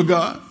much longer,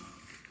 God.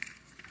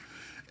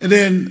 And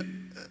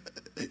then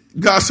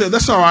God said,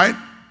 that's all right.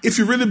 If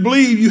you really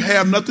believe, you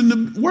have nothing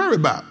to worry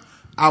about.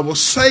 I will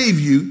save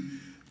you.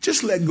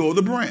 Just let go of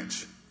the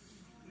branch.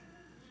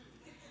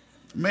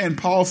 Man,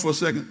 pause for a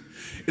second.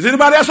 Is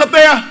anybody else up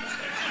there?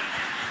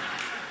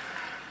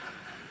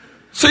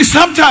 See,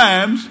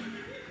 sometimes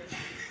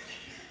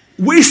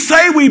we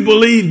say we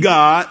believe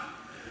God,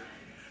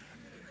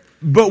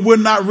 but we're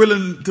not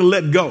willing to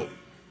let go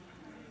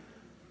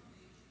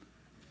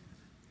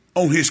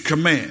on his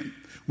command.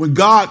 When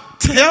God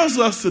tells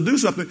us to do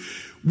something,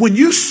 when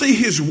you see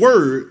his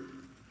word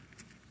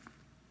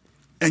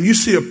and you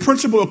see a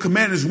principle or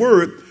command in his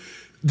word,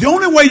 the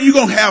only way you're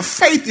going to have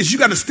faith is you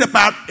got to step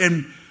out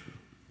and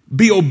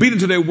be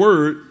obedient to that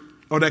word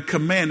or that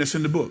command that's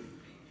in the book.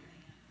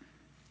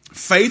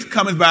 Faith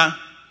cometh by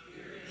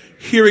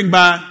hearing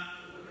by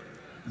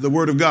the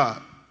word of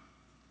God.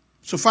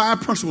 So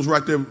 5 principles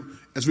right there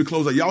as we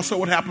close out. Y'all saw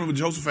what happened with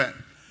Jehoshaphat,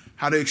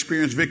 how they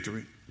experienced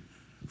victory.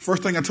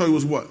 First thing I told you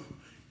was what?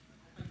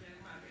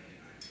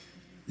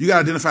 You got to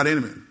identify the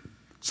enemy.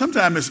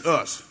 Sometimes it's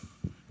us.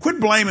 Quit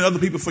blaming other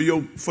people for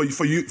you.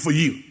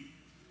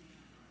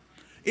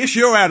 It's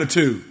your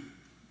attitude.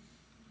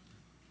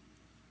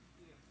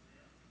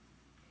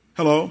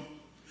 Hello?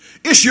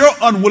 It's your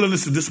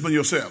unwillingness to discipline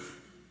yourself.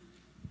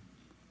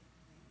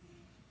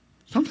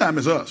 Sometimes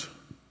it's us.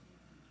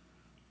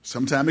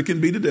 Sometimes it can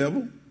be the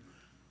devil.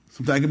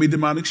 Sometimes it can be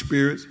demonic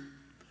spirits.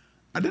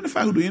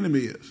 Identify who the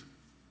enemy is.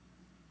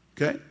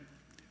 Okay?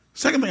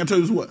 Second thing I tell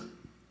you is what?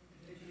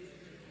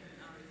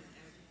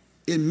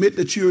 Admit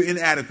that you're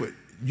inadequate.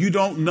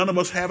 None of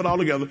us have it all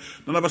together.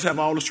 None of us have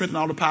all the strength and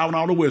all the power and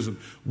all the wisdom.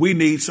 We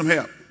need some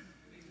help.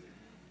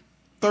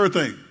 Third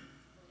thing,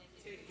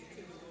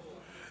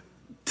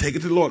 take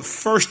it to the Lord.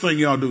 First thing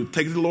y'all do,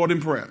 take it to the Lord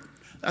in prayer.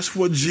 That's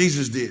what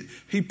Jesus did.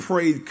 He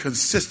prayed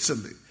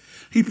consistently.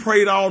 He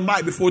prayed all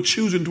night before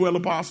choosing 12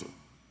 apostles.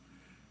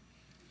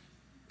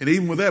 And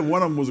even with that,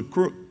 one of them was a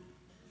crook.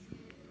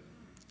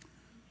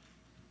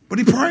 But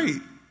he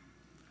prayed.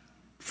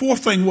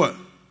 Fourth thing, what?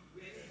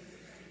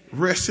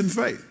 Rest in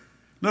faith.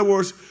 In other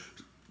words,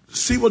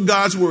 see what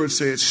God's word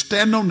says.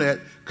 Stand on that.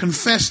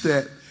 Confess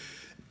that.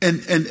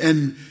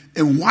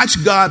 And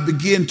watch God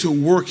begin to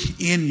work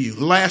in you.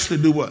 Lastly,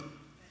 do what?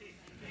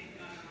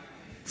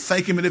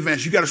 Thank him in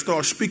advance. You got to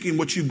start speaking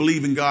what you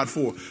believe in God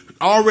for.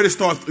 Already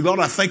start, Lord,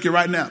 I thank you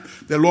right now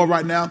that, Lord,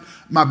 right now,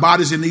 my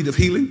body's in need of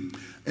healing.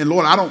 And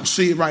Lord, I don't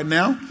see it right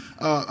now.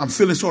 I'm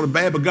feeling sort of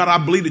bad, but God, I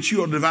believe that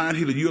you are the divine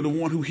healer. You are the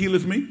one who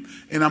healeth me,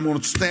 and I'm going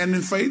to stand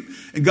in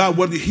faith. And God,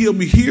 whether you heal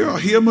me here or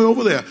heal me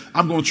over there,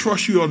 I'm going to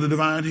trust you are the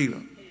divine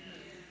healer.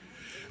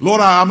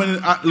 Lord,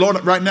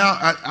 Lord, right now,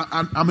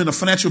 I'm in a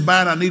financial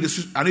bind. I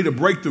need a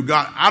breakthrough.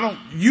 God,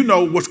 you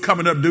know what's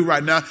coming up due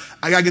right now.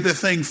 I got to get that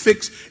thing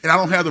fixed, and I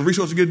don't have the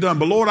resources to get it done.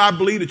 But Lord, I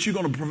believe that you're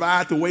going to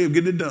provide the way of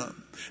getting it done.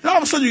 And all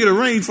of a sudden you get a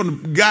ring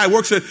from the guy who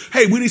works, said,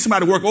 hey, we need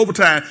somebody to work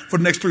overtime for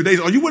the next 3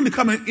 days. Are you willing to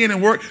come in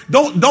and work?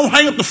 Don't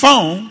hang up the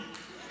phone.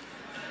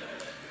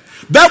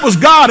 That was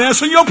God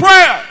answering your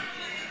prayer.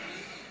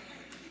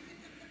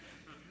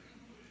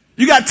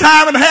 You got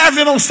time and a half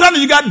in on Sunday,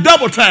 you got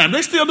double time.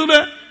 They still do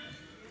that?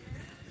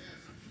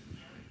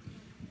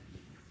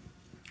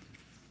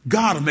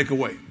 God will make a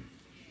way.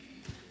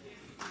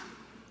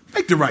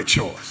 Make the right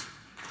choice.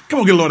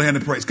 Come on, get a Lord a hand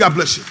in praise. God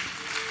bless you.